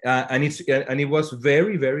it was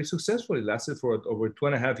very, very successful. It lasted for over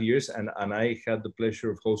 2.5 years, and I had the pleasure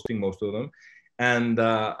of hosting most of them.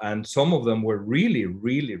 And some of them were really,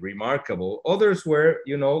 really remarkable. Others were,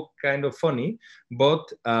 kind of funny, but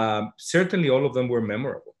certainly all of them were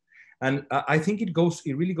memorable. And I think it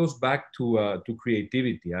really goes back to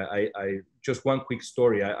creativity. I just one quick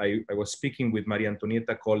story. I was speaking with Maria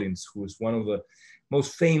Antonieta Collins, who is one of the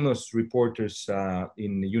most famous reporters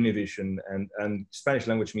in Univision and Spanish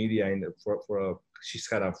language media. She's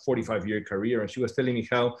had a 45-year career, and she was telling me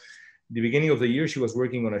how the beginning of the year, she was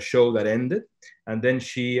working on a show that ended. And then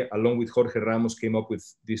she, along with Jorge Ramos, came up with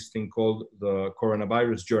this thing called the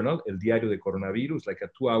Coronavirus Journal, El Diario de Coronavirus, like a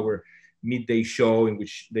 2-hour midday show in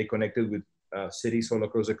which they connected with cities all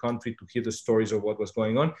across the country to hear the stories of what was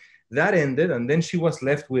going on. That ended, and then she was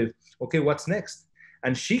left with, okay, what's next?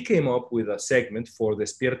 And she came up with a segment for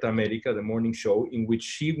Despierta America, the morning show, in which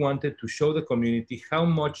she wanted to show the community how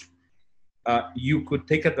much you could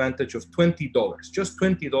take advantage of $20, just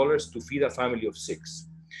 $20 to feed a family of 6.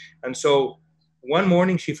 And so one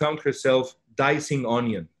morning she found herself dicing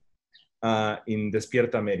onion in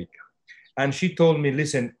Despierta America. And she told me,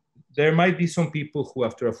 listen, there might be some people who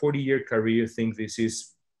after a 40-year career think this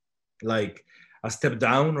is like a step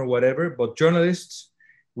down or whatever, but journalists,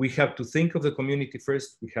 we have to think of the community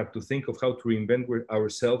first. We have to think of how to reinvent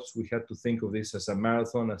ourselves. We have to think of this as a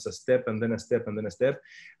marathon, as a step, and then a step, and then a step.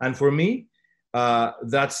 And for me,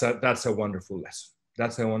 that's a wonderful lesson.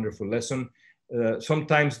 That's a wonderful lesson.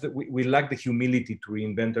 Sometimes we lack the humility to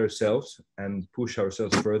reinvent ourselves and push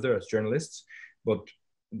ourselves further as journalists, but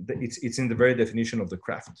it's in the very definition of the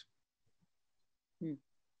craft.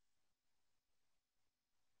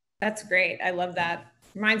 That's great. I love that.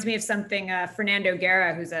 Reminds me of something Fernando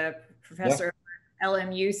Guerra, who's a professor at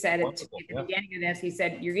LMU, said at the beginning of this. He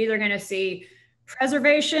said, you're either going to see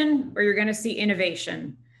preservation or you're going to see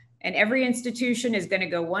innovation. And every institution is going to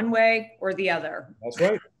go one way or the other. That's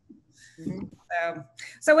right.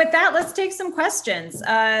 So with that, let's take some questions.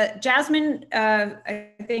 Jasmine, I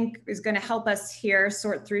think, is going to help us here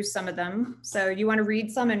sort through some of them. So you want to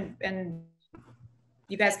read some and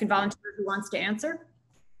you guys can volunteer who wants to answer?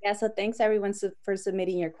 Yeah, so thanks everyone for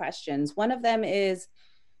submitting your questions. One of them is,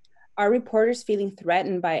 are reporters feeling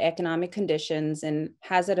threatened by economic conditions, and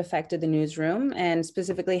has it affected the newsroom? And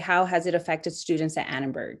specifically, how has it affected students at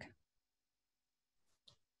Annenberg?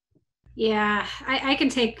 Yeah, I can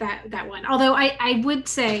take that one. Although I would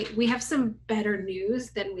say we have some better news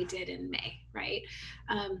than we did in May, right?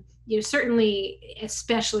 Certainly,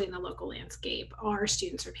 especially in the local landscape, our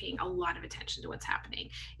students are paying a lot of attention to what's happening.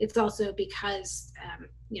 It's also because,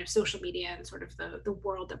 social media and sort of the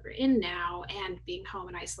world that we're in now, and being home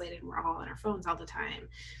and isolated, and we're all on our phones all the time,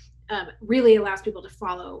 really allows people to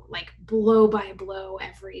follow like blow by blow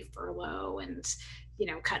every furlough and,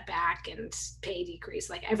 cut back and pay decrease.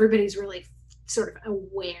 Like everybody's really sort of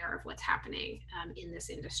aware of what's happening in this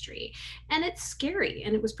industry. And it's scary.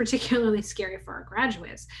 And it was particularly scary for our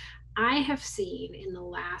graduates. I have seen in the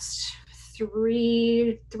last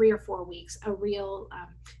three or 4 weeks, a real,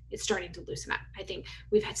 it's starting to loosen up. I think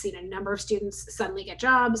we've seen a number of students suddenly get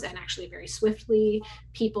jobs, and actually very swiftly.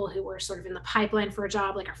 People who were sort of in the pipeline for a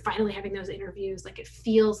job, like, are finally having those interviews. Like, it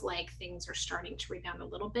feels like things are starting to rebound a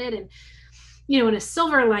little bit. And, in a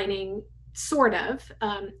silver lining, sort of,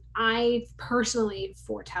 I personally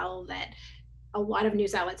foretell that a lot of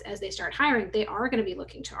news outlets, as they start hiring, they are going to be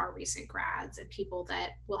looking to our recent grads and people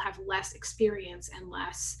that will have less experience and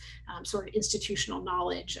less sort of institutional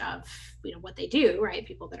knowledge of, you know, what they do, right?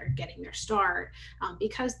 People that are getting their start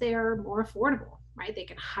because they're more affordable, right? They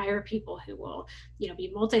can hire people who will, you know,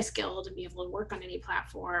 be multi-skilled and be able to work on any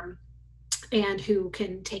platform, and who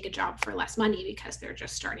can take a job for less money because they're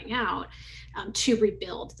just starting out, to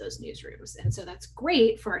rebuild those newsrooms. And so that's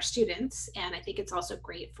great for our students. And I think it's also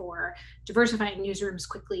great for diversifying newsrooms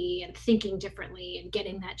quickly and thinking differently and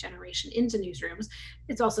getting that generation into newsrooms.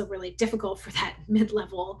 It's also really difficult for that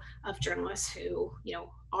mid-level of journalists who, you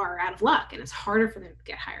know, are out of luck, and it's harder for them to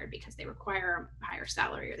get hired because they require a higher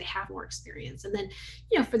salary or they have more experience. And then,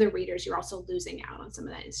 you know, for the readers, you're also losing out on some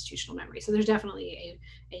of that institutional memory. So there's definitely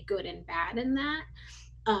a good and bad in that.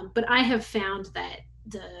 But I have found that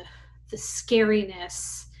the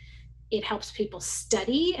scariness, it helps people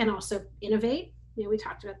study and also innovate. You know, we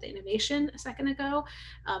talked about the innovation a second ago.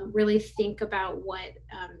 Really think about what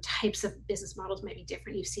types of business models might be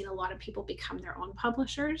different. You've seen a lot of people become their own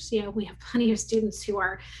publishers. You know, we have plenty of students who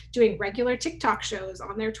are doing regular TikTok shows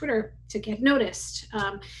on their Twitter to get noticed.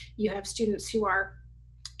 You have students who are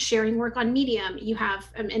sharing work on Medium. You have,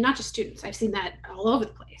 and not just students, I've seen that all over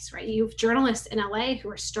the place, right? You have journalists in LA who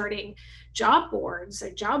are starting job boards or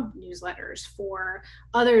job newsletters for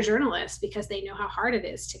other journalists because they know how hard it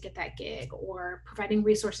is to get that gig, or providing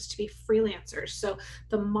resources to be freelancers. So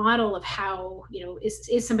the model of how, you know,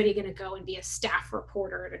 is somebody going to go and be a staff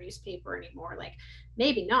reporter at a newspaper anymore? Like,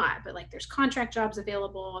 maybe not, but like there's contract jobs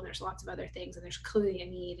available and there's lots of other things, and there's clearly a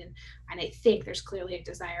need. And I think there's clearly a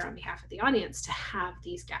desire on behalf of the audience to have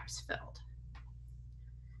these gaps filled.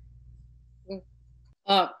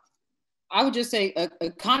 I would just say a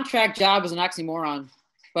contract job is an oxymoron,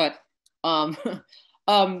 but what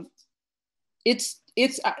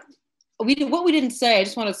we didn't say, I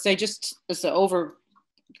just want to say, just as over,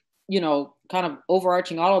 you know, kind of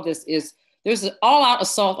overarching all of this, is there's an all-out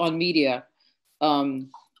assault on media,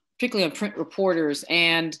 particularly on print reporters.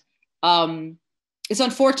 And it's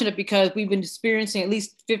unfortunate because we've been experiencing at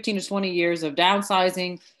least 15 to 20 years of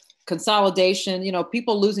downsizing, consolidation, you know,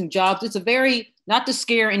 people losing jobs. It's a very, not to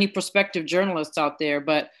scare any prospective journalists out there,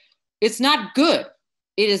 but it's not good.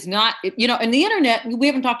 It is not, you know, and the internet, we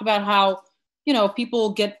haven't talked about how, you know,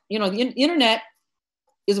 people get, you know, the internet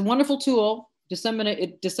is a wonderful tool,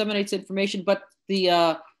 it disseminates information, but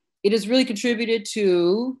it has really contributed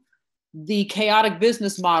to the chaotic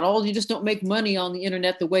business model. You just don't make money on the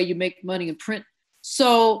internet the way you make money in print.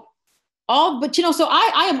 So but you know, so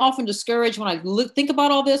I am often discouraged when I think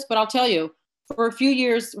about all this, but I'll tell you, for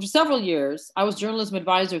several years, I was journalism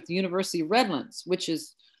advisor at the University of Redlands, which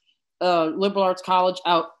is a liberal arts college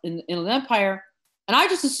out in Inland Empire. And I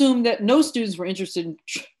just assumed that no students were interested in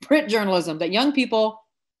print journalism, that young people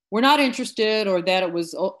were not interested, or that it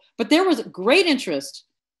was, but there was great interest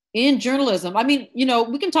in journalism. I mean, you know,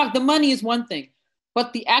 we can talk, the money is one thing,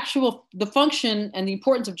 but the function and the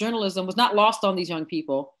importance of journalism was not lost on these young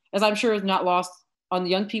people, as I'm sure is not lost on the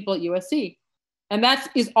young people at USC. And that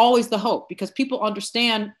is always the hope, because people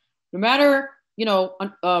understand, no matter, you know,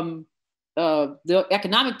 the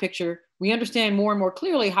economic picture, we understand more and more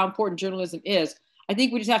clearly how important journalism is. I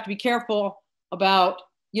think we just have to be careful about,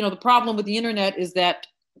 you know, the problem with the internet is that,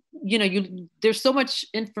 you know, there's so much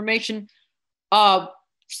information.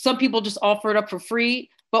 Some people just offer it up for free,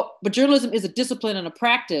 but journalism is a discipline and a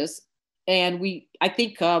practice. And I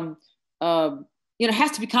think, you know, it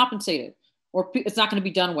has to be compensated, or it's not going to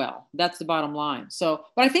be done well. That's the bottom line. So,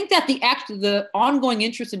 but I think that the ongoing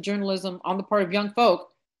interest in journalism on the part of young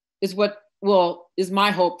folk is is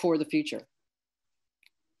my hope for the future.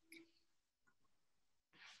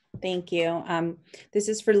 Thank you. This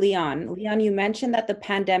is for Leon. Leon, you mentioned that the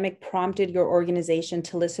pandemic prompted your organization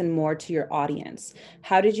to listen more to your audience.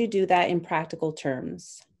 How did you do that in practical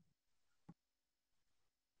terms?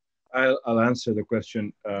 I'll answer the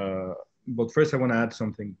question. But first, I want to add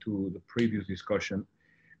something to the previous discussion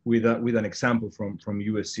with an example from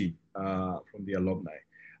USC, from the alumni.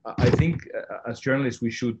 I think as journalists,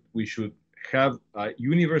 we should have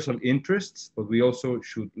universal interests, but we also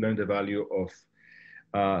should learn the value of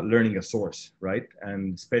learning a source, right?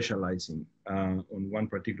 And specializing on one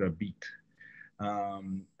particular beat.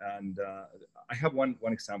 And I have one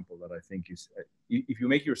example that I think is, if you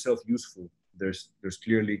make yourself useful, there's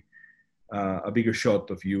clearly a bigger shot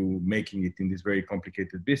of you making it in this very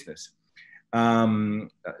complicated business. I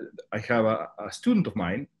have a student of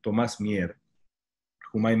mine, Tomás Mier,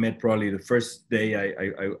 whom I met probably the first day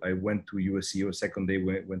I went to USC, or second day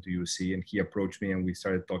went to USC, and he approached me and we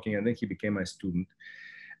started talking, and then he became my student.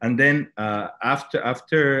 And then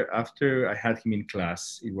after I had him in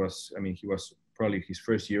class, he was probably his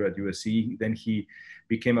first year at USC. Then he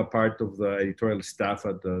became a part of the editorial staff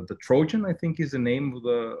at the Trojan, I think is the name of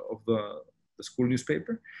the school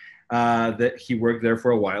newspaper. That he worked there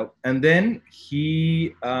for a while, and then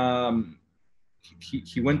he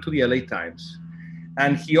went to the LA Times,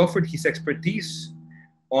 and he offered his expertise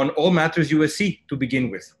on all matters USC to begin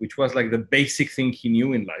with, which was like the basic thing he knew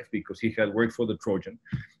in life because he had worked for the Trojan.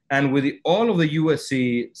 And with all of the USC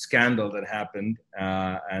scandal that happened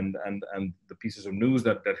and the pieces of news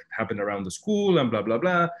that happened around the school and blah, blah,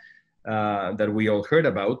 blah, that we all heard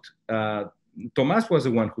about, Tomas was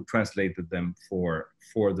the one who translated them for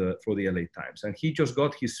the LA Times. And he just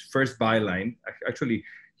got his first byline. Actually,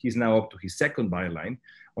 he's now up to his second byline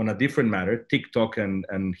on a different matter, TikTok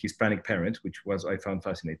and Hispanic parents, which I found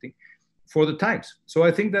fascinating, for the Times. So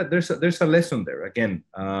I think that there's a lesson there, again,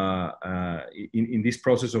 in this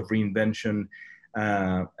process of reinvention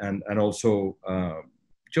and also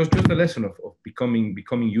just a lesson of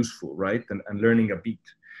becoming useful, right? And learning a bit,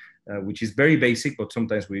 which is very basic, but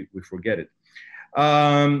sometimes we forget it.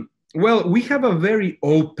 Well, we have a very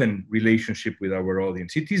open relationship with our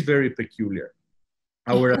audience. It is very peculiar.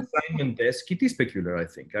 Our assignment desk, it is peculiar, I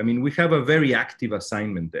think. I mean, we have a very active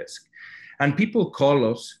assignment desk. And people call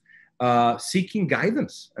us seeking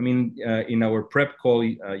guidance. I mean, in our prep call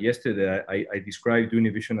yesterday, I described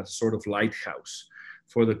Univision as a sort of lighthouse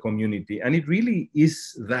for the community. And it really is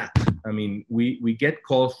that. I mean, we get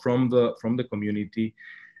calls from the community,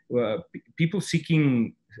 people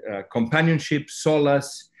seeking companionship,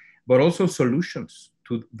 solace, but also solutions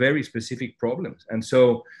to very specific problems. And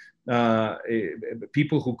so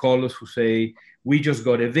people who call us who say, we just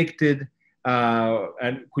got evicted,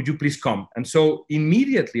 and could you please come? And so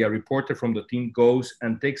immediately a reporter from the team goes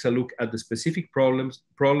and takes a look at the specific problem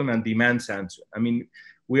and demands answer. I mean,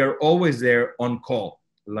 we are always there on call,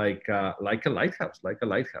 like a lighthouse.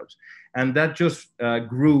 And that just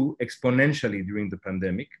grew exponentially during the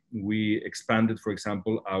pandemic. We expanded, for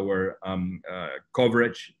example, our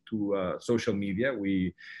coverage to social media.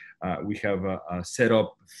 We have set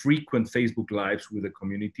up frequent Facebook Lives with the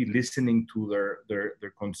community, listening to their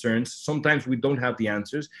concerns. Sometimes we don't have the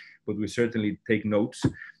answers, but we certainly take notes,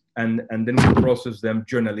 and then we process them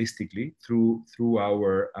journalistically through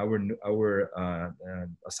our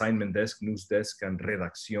assignment desk, news desk, and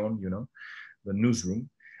redacción, the newsroom.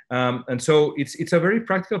 And so it's a very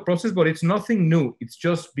practical process, but it's nothing new. It's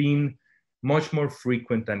just been much more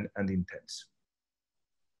frequent and intense.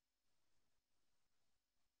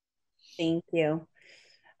 Thank you.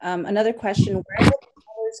 Another question: where do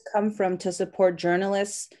dollars come from to support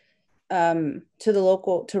journalists to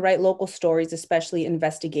write local stories, especially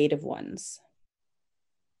investigative ones?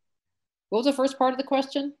 What was the first part of the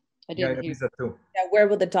question? I didn't hear. That too. Yeah, where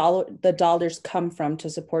will the dollars come from to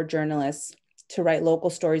support journalists to write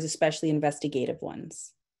local stories, especially investigative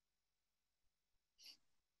ones?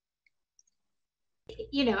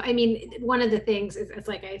 I mean, one of the things is, it's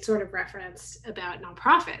like I sort of referenced about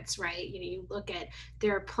nonprofits, right? You look at,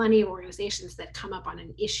 there are plenty of organizations that come up on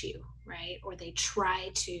an issue, right? Or they try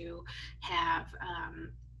to have,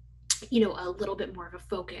 a little bit more of a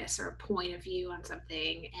focus or a point of view on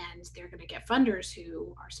something, and they're going to get funders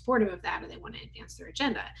who are supportive of that, and they want to advance their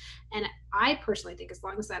agenda. And I personally think as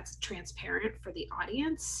long as that's transparent for the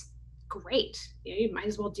audience, great. You might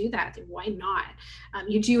as well do that. Why not?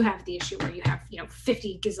 You do have the issue where you have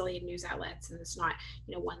 50 gazillion news outlets, and it's not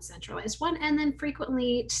one centralized one. And then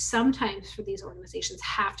frequently, sometimes for these organizations,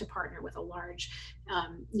 have to partner with a large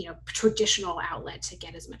traditional outlet to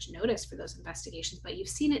get as much notice for those investigations. But you've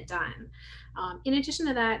seen it done. In addition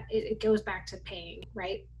to that, it goes back to paying,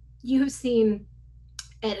 right? You have seen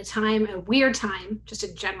at a weird time, just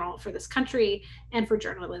in general for this country and for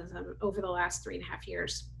journalism over the last 3.5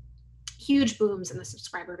 years, huge booms in the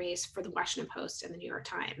subscriber base for the Washington Post and the New York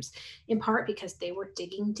Times, in part because they were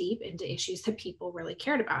digging deep into issues that people really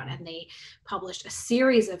cared about. And they published a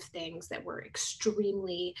series of things that were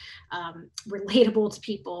extremely relatable to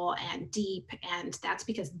people and deep. And that's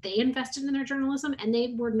because they invested in their journalism, and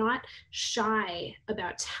they were not shy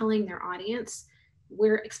about telling their audience,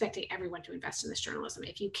 we're expecting everyone to invest in this journalism.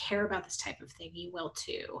 If you care about this type of thing, you will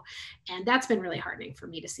too. And that's been really heartening for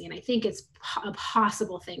me to see. And I think it's a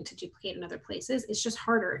possible thing to duplicate in other places. It's just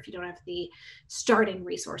harder if you don't have the starting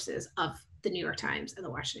resources of the New York Times and the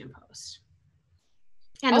Washington Post.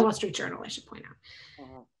 And the Wall Street Journal, I should point out.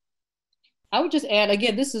 I would just add,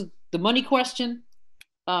 again, this is the money question.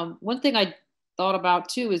 One thing I thought about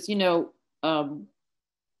too is,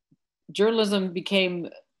 journalism became,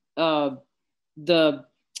 the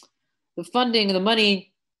funding, the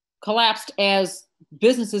money collapsed as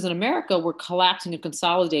businesses in America were collapsing and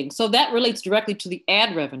consolidating. So that relates directly to the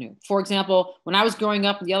ad revenue. For example, when I was growing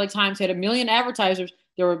up, the LA Times had 1 million advertisers.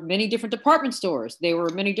 There were many different department stores. There were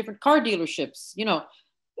many different car dealerships. You know,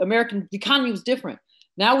 the economy was different.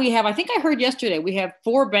 Now we have, I think I heard yesterday, we have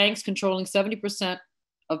 4 banks controlling 70%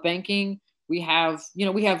 of banking. We have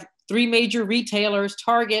 3 major retailers,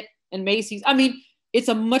 Target and Macy's. I mean, it's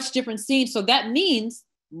a much different scene. So that means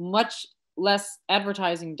much less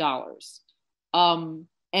advertising dollars.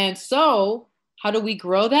 And so how do we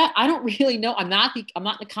grow that? I don't really know. I'm not an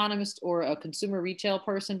economist or a consumer retail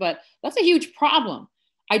person, but that's a huge problem.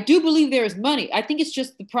 I do believe there is money. I think it's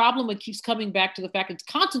just the problem that keeps coming back to the fact it's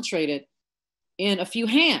concentrated in a few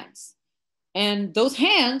hands. And those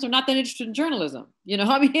hands are not that interested in journalism. You know,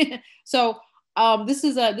 I mean, so this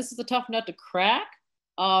is a tough nut to crack.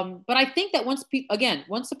 But I think that once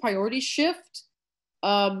the priorities shift,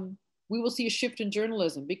 we will see a shift in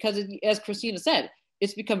journalism because, as Christina said,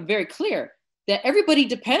 it's become very clear that everybody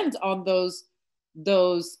depends on those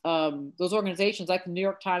organizations like the New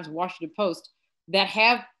York Times and Washington Post that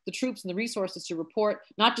have the troops and the resources to report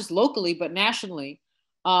not just locally but nationally.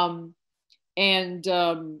 So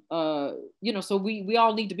we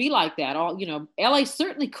all need to be like that. LA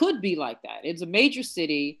certainly could be like that. It's a major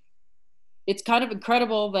city. It's kind of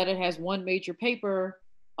incredible that it has one major paper.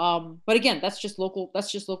 But again, that's just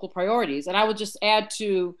local priorities. And I would just add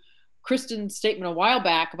to Kristen's statement a while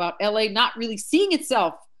back about LA not really seeing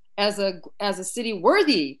itself as a city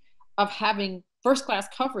worthy of having first-class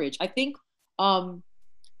coverage. I think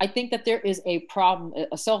that there is a problem,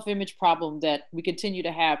 a self-image problem that we continue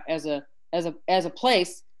to have as a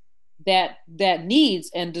place that needs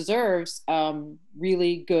and deserves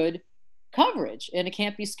really good coverage. And it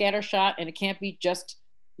can't be scattershot, and it can't be just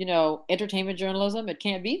entertainment journalism. It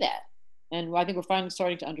can't be that. And I think we're finally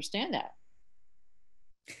starting to understand that.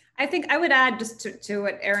 I think I would add just to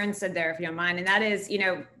what Erin said there, if you don't mind, and that is,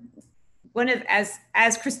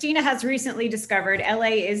 as Christina has recently discovered, LA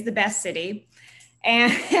is the best city.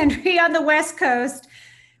 And we on the West Coast,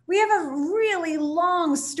 we have a really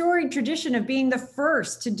long storied tradition of being the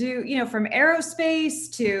first to do, from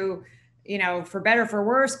aerospace to, for better, for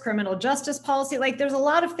worse, criminal justice policy. Like there's a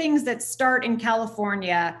lot of things that start in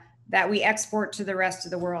California that we export to the rest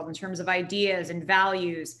of the world in terms of ideas and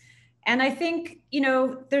values. And I think,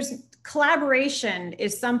 there's collaboration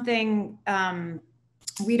is something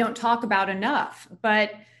we don't talk about enough.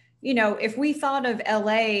 But, if we thought of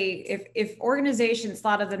LA, if organizations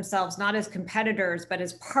thought of themselves not as competitors, but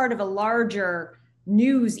as part of a larger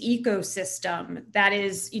news ecosystem that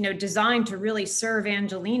is, designed to really serve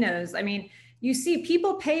Angelinos. I mean, you see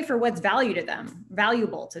people pay for what's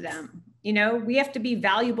valuable to them. We have to be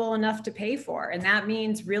valuable enough to pay for. And that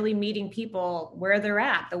means really meeting people where they're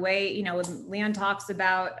at. The way, when Leon talks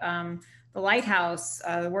about the Lighthouse,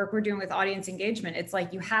 the work we're doing with audience engagement, it's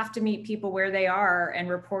like you have to meet people where they are and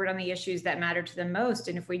report on the issues that matter to them most.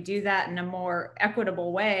 And if we do that in a more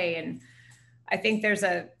equitable way, and I think there's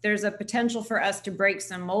a potential for us to break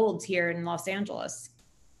some molds here in Los Angeles.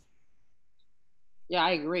 Yeah,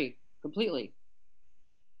 I agree completely.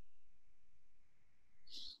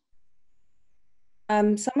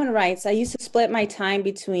 Someone writes, I used to split my time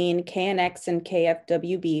between KNX and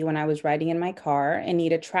KFWB when I was riding in my car and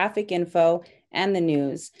needed traffic info and the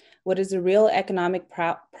news. What is the real economic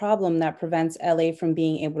problem that prevents LA from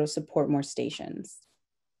being able to support more stations?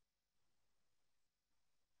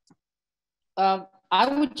 I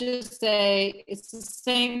would just say it's the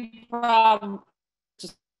same problem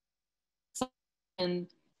just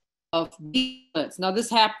of violence. Now there's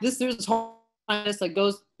this whole that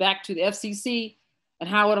goes back to the FCC and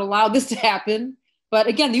how it allowed this to happen. But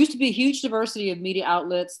again, there used to be a huge diversity of media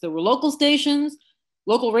outlets. There were local stations,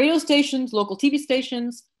 local radio stations, local TV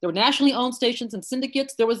stations. There were nationally owned stations and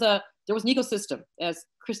syndicates. There was an ecosystem, as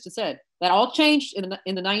Krista said, that all changed in the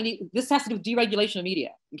 90s. This has to do with deregulation of media.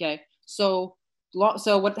 Okay, so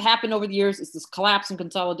what happened over the years is this collapse and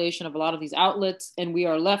consolidation of a lot of these outlets, and we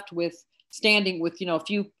are left with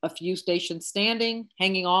a few stations standing,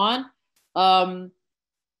 hanging on.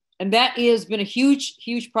 And that has been a huge,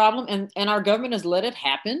 huge problem. And our government has let it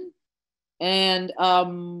happen. And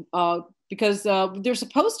because there's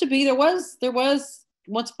supposed to be, there was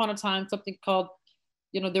once upon a time something called,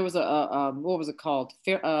 there was what was it called?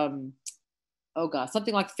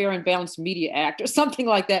 Something like Fair and Balanced Media Act or something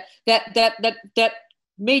like that, that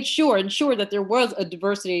made ensured that there was a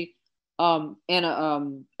diversity of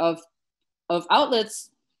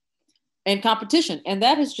outlets and competition. And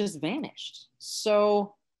that has just vanished.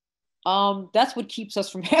 So that's what keeps us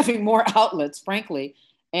from having more outlets, frankly.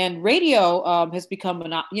 And radio has became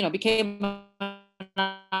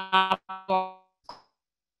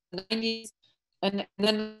the 90s, and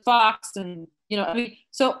then Fox, and I mean,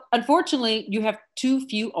 so unfortunately, you have too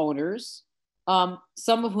few owners.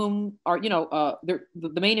 Some of whom are, the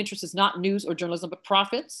main interest is not news or journalism, but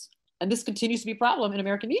profits, and this continues to be a problem in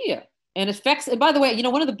American media, and affects. And by the way,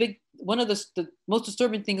 one of the most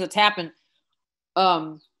disturbing things that's happened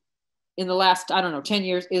in the last, I don't know, 10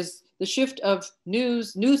 years is the shift of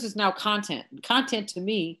news. News is now content. Content to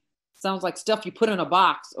me sounds like stuff you put in a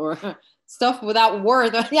box or stuff without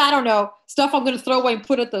worth. Yeah, I don't know, stuff I'm going to throw away and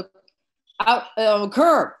put at the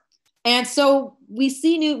curb. And so we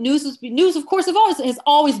see news, of course, has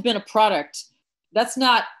always been a product. That's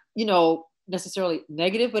not, necessarily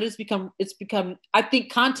negative, but it's become, I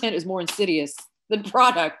think content is more insidious than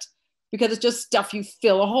product, because it's just stuff you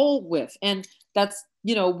fill a hole with. And that's,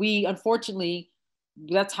 we unfortunately,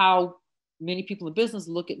 that's how many people in business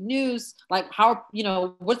look at news. Like how,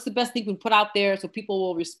 what's the best thing we can put out there so people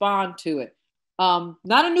will respond to it?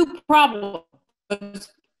 Not a new problem, but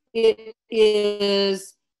it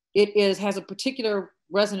has a particular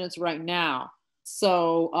resonance right now.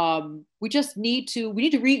 So we just need to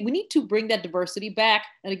bring that diversity back.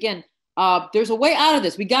 And again, there's a way out of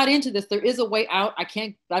this. We got into this. There is a way out.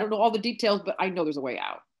 I don't know all the details, but I know there's a way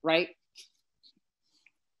out, right?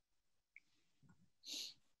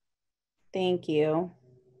 Thank you.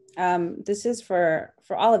 This is for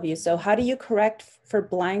all of you. So how do you correct for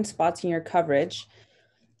blind spots in your coverage?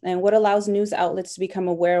 And what allows news outlets to become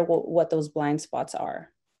aware of what those blind spots are?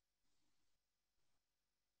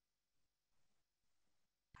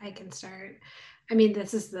 I can start. I mean,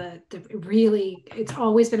 this is the really, it's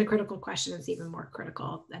always been a critical question. It's even more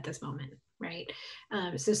critical at this moment, right?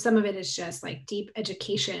 So some of it is just like deep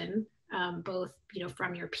education, both,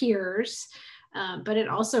 from your peers, but it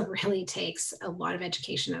also really takes a lot of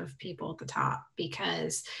education of people at the top,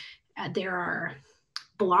 because there are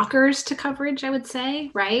blockers to coverage, I would say,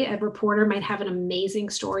 right? A reporter might have an amazing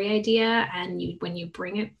story idea, and when you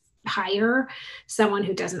bring it hire someone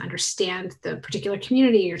who doesn't understand the particular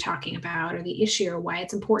community you're talking about, or the issue, or why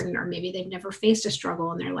it's important, or maybe they've never faced a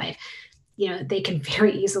struggle in their life, they can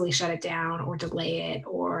very easily shut it down or delay it,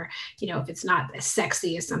 or, if it's not as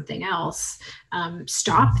sexy as something else,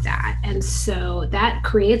 stop that. And so that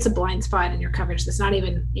creates a blind spot in your coverage that's not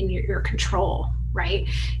even in your control, right?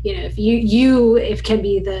 If if can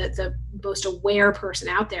be the most aware person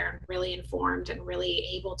out there, and really informed, and really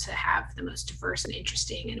able to have the most diverse and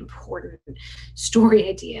interesting and important story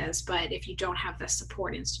ideas, but if you don't have the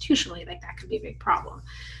support institutionally, like that could be a big problem.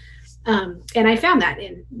 And I found that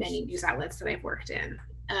in many news outlets that I've worked in.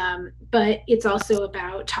 But it's also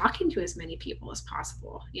about talking to as many people as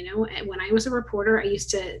possible. When I was a reporter, I used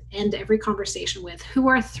to end every conversation with, who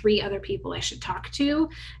are 3 other people I should talk to,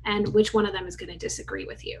 and which one of them is going to disagree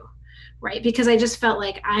with you, right? Because I just felt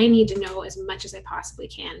like I need to know as much as I possibly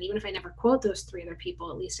can. And even if I never quote those 3 other people,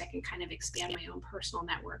 at least I can kind of expand my own personal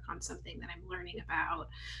network on something that I'm learning about.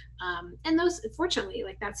 And those, fortunately,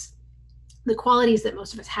 like that's the qualities that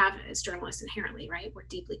most of us have as journalists inherently, right? We're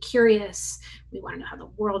deeply curious. We want to know how the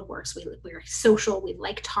world works. We're social. We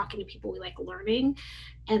like talking to people. We like learning.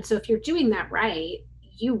 And so if you're doing that right,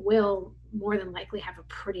 you will more than likely have a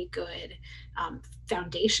pretty good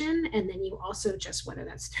foundation. And then you also just, whether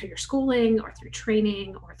that's through your schooling or through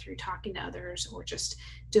training or through talking to others or just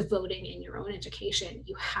devoting in your own education,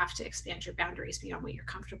 you have to expand your boundaries beyond what you're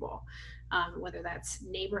comfortable. Whether that's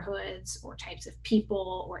neighborhoods or types of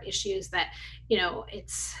people or issues that,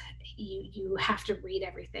 it's, you have to read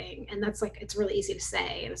everything. And that's like, it's really easy to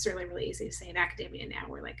say, and it's really, really easy to say in academia now,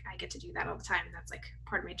 where like, I get to do that all the time. And that's like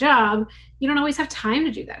part of my job. You don't always have time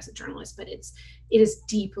to do that as a journalist, but it is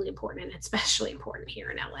deeply important, and especially important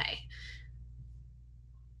here in LA.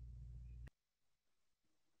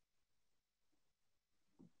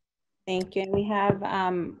 Thank you. And we have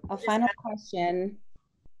a final question.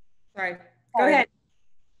 Sorry, go ahead.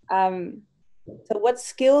 So what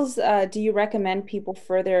skills do you recommend people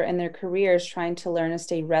further in their careers trying to learn and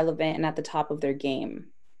stay relevant and at the top of their game?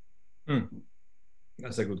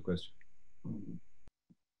 That's a good question.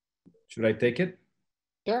 Should I take it?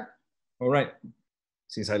 Sure. All right.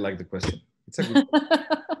 Since I like the question. It's a good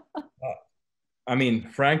I mean,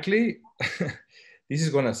 frankly, this is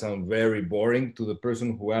going to sound very boring to the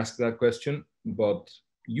person who asked that question, but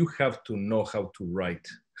you have to know how to write.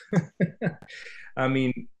 I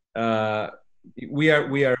mean, we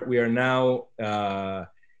are now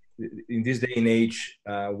in this day and age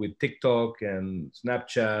with TikTok and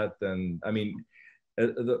Snapchat, and I mean,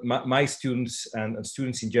 my students and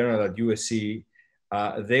students in general at USC,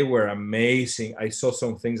 they were amazing. I saw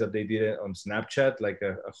some things that they did on Snapchat, like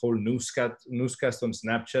a whole newscast on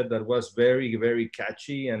Snapchat that was very, very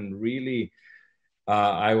catchy and really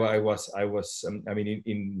I mean,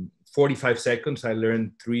 in 45 seconds, I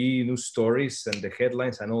learned 3 news stories and the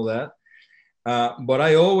headlines and all that. But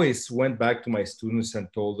I always went back to my students and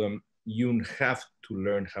told them, you have to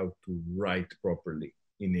learn how to write properly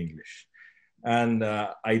in English. And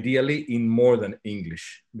ideally in more than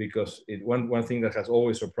English, because one thing that has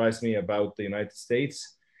always surprised me about the United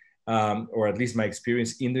States, or at least my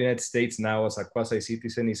experience in the United States now as a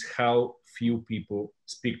quasi-citizen, is how few people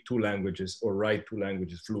speak 2 languages or write 2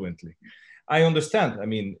 languages fluently. I understand, I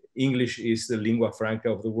mean, English is the lingua franca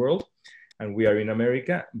of the world, and we are in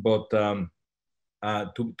America, but to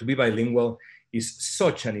be bilingual is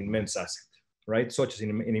such an immense asset, right? Such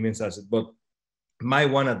an immense asset. But my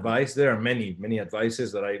one advice, there are many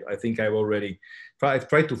advices that I think I've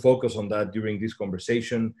tried to focus on that during this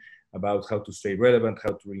conversation about how to stay relevant,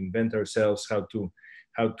 how to reinvent ourselves, how to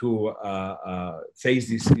face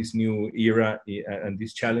this new era and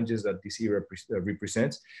these challenges that this era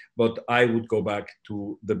represents. But I would go back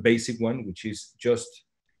to the basic one, which is just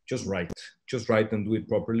write and do it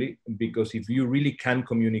properly. Because if you really can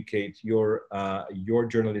communicate your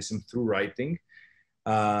journalism through writing,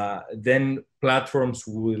 then platforms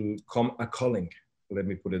will come a calling. Let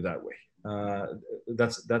me put it that way.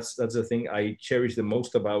 That's the thing I cherish the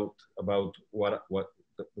most about what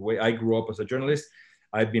the way I grew up as a journalist.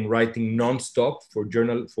 I've been writing nonstop for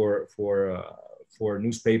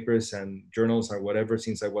newspapers and journals or whatever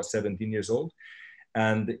since I was 17 years old.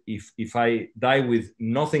 And if I die with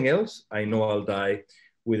nothing else, I know I'll die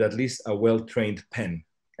with at least a well-trained pen.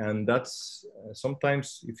 And that's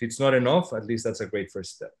sometimes, if it's not enough, at least that's a great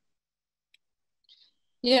first step.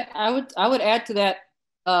 Yeah, I would add to that.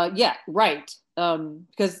 Yeah, right.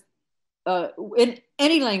 Because in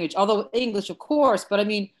any language, although English, of course, but I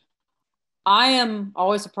mean, I am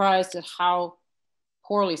always surprised at how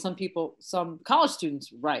poorly some college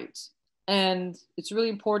students write. And it's really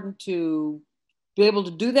important to be able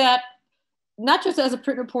to do that, not just as a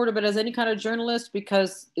print reporter, but as any kind of journalist,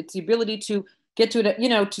 because it's the ability to get to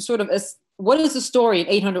it, to sort of, what is the story in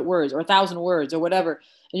 800 words or 1,000 words or whatever?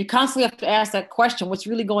 And you constantly have to ask that question, what's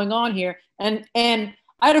really going on here? And I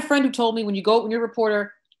had a friend who told me when you're a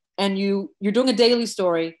reporter and you're doing a daily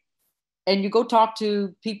story and you go talk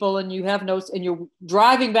to people and you have notes and you're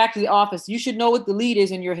driving back to the office, you should know what the lead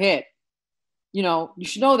is in your head. You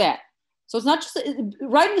should know that. So it's not just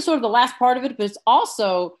writing is sort of the last part of it, but it's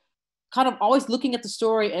also kind of always looking at the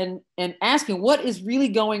story and asking what is really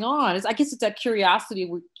going on. I guess it's that curiosity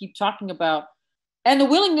we keep talking about, and the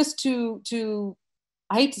willingness to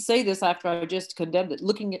I hate to say this after I just condemned it,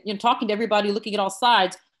 looking at, talking to everybody, looking at all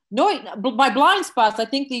sides, knowing by blind spots. I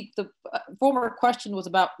think the former question was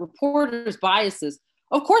about reporters' biases.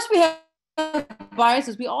 Of course we have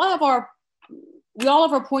biases. We all have our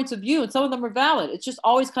points of view, and some of them are valid. It's just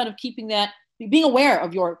always kind of keeping that, being aware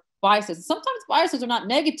of your biases. And sometimes biases are not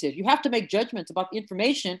negative. You have to make judgments about the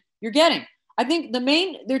information you're getting. I think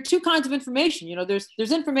there are 2 kinds of information.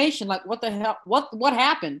 There's information like what the hell, what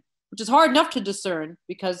happened, which is hard enough to discern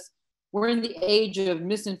because we're in the age of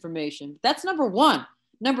misinformation. That's number 1.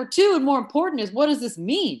 Number 2, and more important, is what does this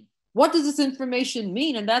mean? What does this information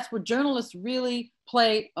mean? And that's where journalists really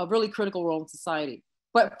play a really critical role in society.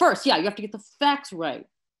 But first, you have to get the facts right.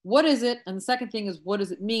 What is it? And the second thing is, what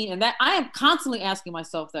does it mean? And that I am constantly asking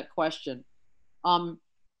myself that question. All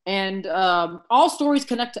stories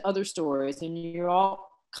connect to other stories, and you're all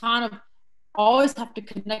kind of always have to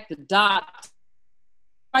connect the dots.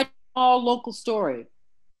 Right, all local story.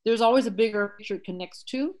 There's always a bigger picture it connects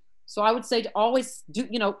to. So I would say to always do,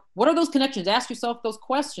 what are those connections? Ask yourself those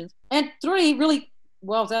questions. And 3, really,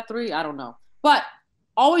 well, is that 3? I don't know. But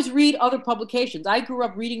always read other publications. I grew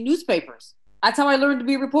up reading newspapers. That's how I learned to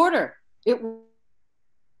be a reporter. It's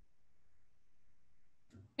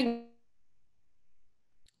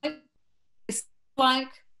like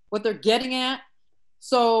what they're getting at.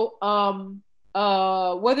 So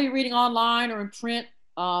whether you're reading online or in print,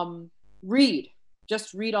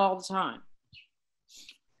 just read all the time.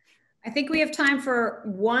 I think we have time for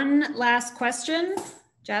one last question.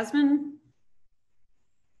 Jasmine?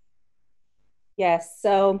 Yes,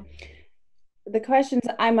 so the questions,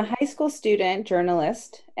 I'm a high school student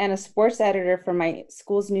journalist and a sports editor for my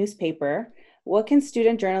school's newspaper. What can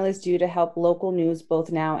student journalists do to help local news both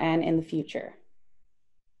now and in the future?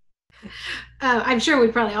 I'm sure we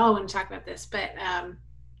probably all want to talk about this, but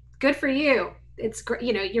good for you. It's great.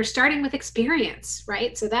 You're starting with experience,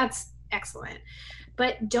 right? So that's excellent.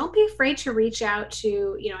 but don't be afraid to reach out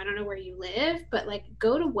to, I don't know where you live, but like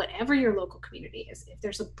go to whatever your local community is. If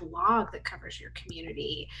there's a blog that covers your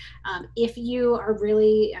community, if you are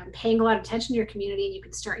really paying a lot of attention to your community, and you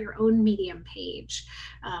can start your own Medium page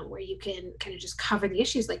where you can kind of just cover the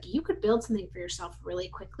issues. Like you could build something for yourself really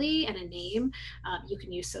quickly and a name. You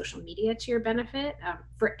can use social media to your benefit.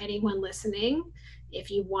 For anyone listening, if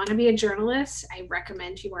you want to be a journalist, I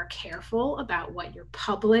recommend you are careful about what your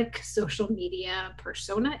public social media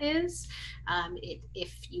persona is.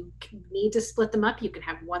 If you need to split them up, you can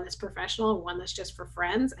have one that's professional, one that's just for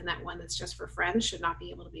friends, and that one that's just for friends should not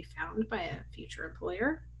be able to be found by a future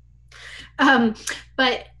employer.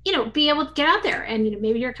 But be able to get out there, and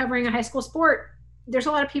maybe you're covering a high school sport. There's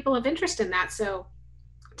a lot of people of interest in that, so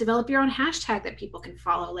develop your own hashtag that people can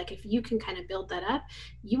follow. Like if you can kind of build that up,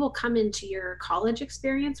 you will come into your college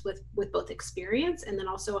experience with both experience and then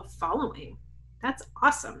also a following. That's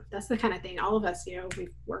awesome. That's the kind of thing all of us,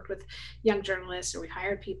 we've worked with young journalists or we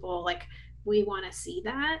hired people, like we want to see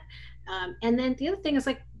that. And then the other thing is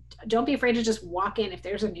like, don't be afraid to just walk in. If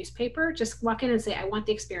there's a newspaper, just walk in and say, I want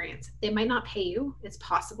the experience. They might not pay you. It's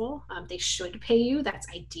possible. They should pay you. That's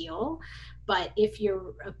ideal. But if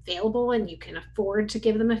you're available and you can afford to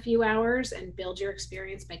give them a few hours and build your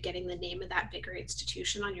experience by getting the name of that bigger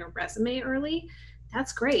institution on your resume early,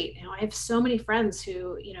 that's great. I have so many friends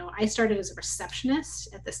who, I started as a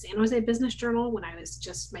receptionist at the San Jose Business Journal when I was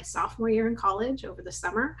just my sophomore year in college over the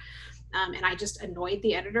summer. And I just annoyed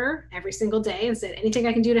the editor every single day and said, anything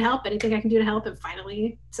I can do to help, anything I can do to help. And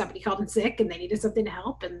finally, somebody called in sick and they needed something to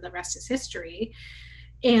help, and the rest is history.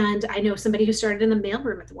 And I know somebody who started in the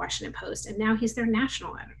mailroom at the Washington Post, and now he's their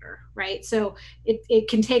national editor, right? So it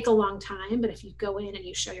can take a long time, but if you go in and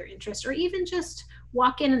you show your interest, or even just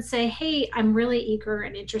walk in and say, hey, I'm really eager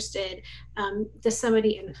and interested. Does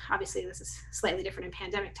somebody, and obviously this is slightly different in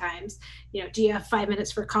pandemic times, do you have 5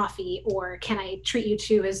 minutes for coffee, or can I treat you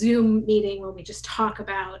to a Zoom meeting where we just talk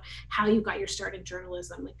about how you got your start in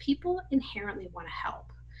journalism? Like people inherently want to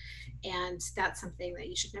help. And that's something that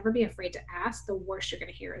you should never be afraid to ask. The worst you're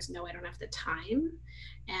going to hear is, no, I don't have the time.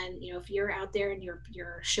 And, if you're out there and you're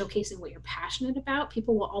showcasing what you're passionate about,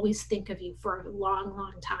 people will always think of you for a long,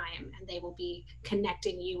 long time, and they will be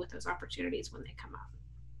connecting you with those opportunities when they come up.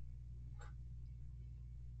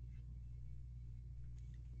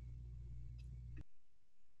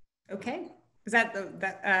 Okay. Is that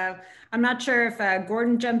I'm not sure if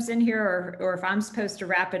Gordon jumps in here or if I'm supposed to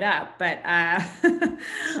wrap it up, but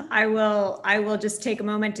I will just take a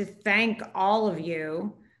moment to thank all of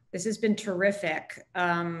you. This has been terrific.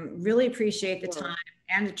 Really appreciate the time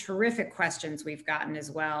and the terrific questions we've gotten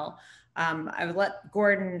as well. I would let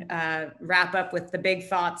Gordon wrap up with the big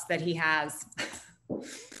thoughts that he has.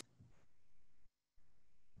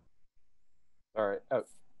 All right. Oh,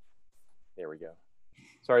 there we go.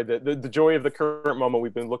 Sorry, the joy of the current moment.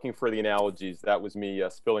 We've been looking for the analogies. That was me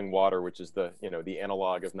spilling water, which is the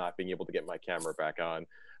analog of not being able to get my camera back on.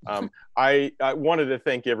 I wanted to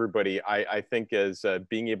thank everybody. I think as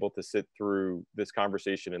being able to sit through this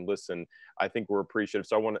conversation and listen, I think we're appreciative.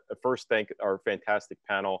 So I want to first thank our fantastic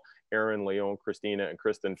panel, Aaron, Leon, Christina, and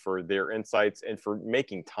Kristen, for their insights and for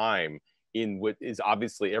making time in what is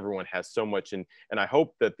obviously everyone has so much. And I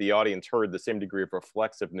hope that the audience heard the same degree of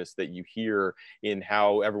reflexiveness that you hear in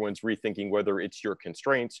how everyone's rethinking, whether it's your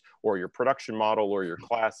constraints or your production model or your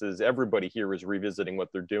classes. Everybody here is revisiting what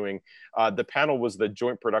they're doing. The panel was the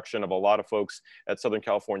joint production of a lot of folks at Southern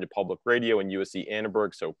California Public Radio and USC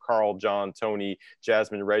Annenberg. So Carl, John, Tony,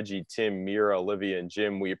 Jasmine, Reggie, Tim, Mira, Olivia, and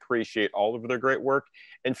Jim, we appreciate all of their great work.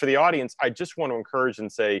 And for the audience, I just want to encourage and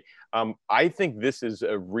say, I think this is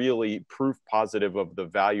a really proof positive of the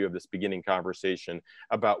value of this beginning conversation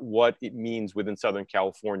about what it means within Southern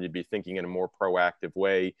California to be thinking in a more proactive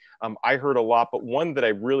way. I heard a lot, but one that I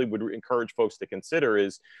really would encourage folks to consider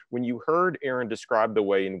is when you heard Aaron describe the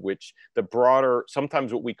way in which the broader,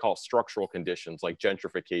 sometimes what we call structural conditions like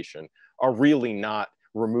gentrification are really not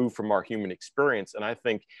removed from our human experience. And I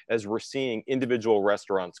think as we're seeing individual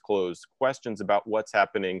restaurants close, questions about what's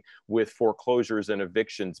happening with foreclosures and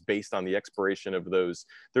evictions based on the expiration of those,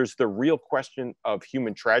 there's the real question of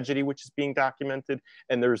human tragedy, which is being documented,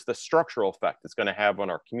 and there's the structural effect it's going to have on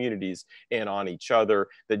our communities and on each other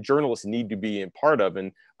that journalists need to be a part of.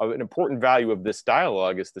 And an important value of this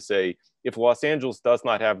dialogue is to say, if Los Angeles does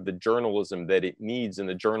not have the journalism that it needs and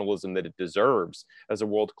the journalism that it deserves as a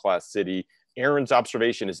world-class city, Aaron's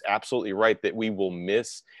observation is absolutely right that we will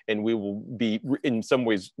miss and we will be in some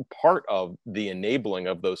ways part of the enabling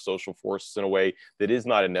of those social forces in a way that is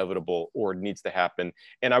not inevitable or needs to happen.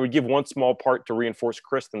 And I would give one small part to reinforce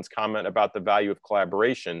Kristen's comment about the value of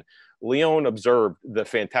collaboration. Leon observed the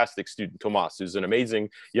fantastic student Tomas, who's an amazing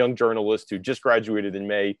young journalist who just graduated in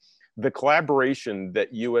May. The collaboration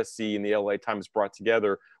that USC and the LA Times brought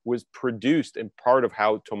together was produced, and part of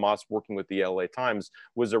how Tomas working with the LA Times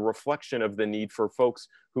was a reflection of the need for folks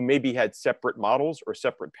who maybe had separate models or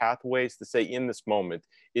separate pathways to say, in this moment,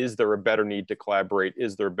 is there a better need to collaborate?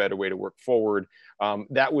 Is there a better way to work forward?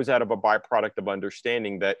 That was out of a byproduct of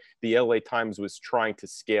understanding that the LA Times was trying to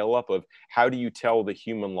scale up of how do you tell the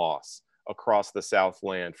human loss across the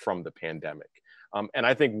Southland from the pandemic. And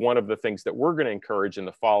I think one of the things that we're going to encourage in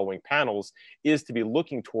the following panels is to be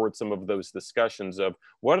looking towards some of those discussions of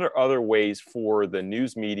what are other ways for the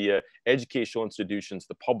news media, educational institutions,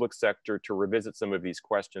 the public sector to revisit some of these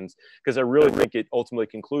questions, because I really think it ultimately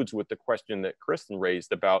concludes with the question that Kristen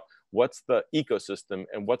raised about what's the ecosystem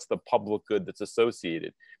and what's the public good that's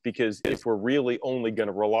associated. Because if we're really only going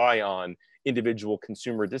to rely on individual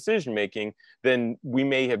consumer decision making, then we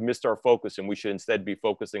may have missed our focus, and we should instead be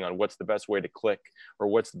focusing on what's the best way to click or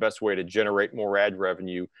what's the best way to generate more ad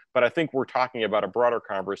revenue. But I think we're talking about a broader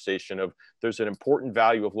conversation of there's an important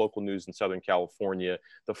value of local news in Southern California.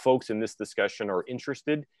 The folks in this discussion are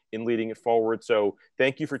interested in leading it forward. So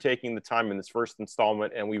thank you for taking the time in this first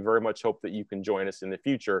installment, and we very much hope that you can join us in the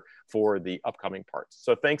future for the upcoming parts.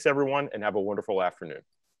 So thanks everyone, and have a wonderful afternoon.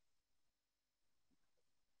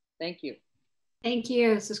 Thank you. Thank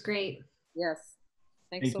you. This is great. Yes.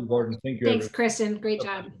 Thanks Thank so you, much. Gordon. Thank you. Thanks, everyone. Kristen. Great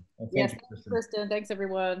job. Thank Yes, you, Kristen. Thanks,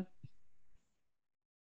 everyone.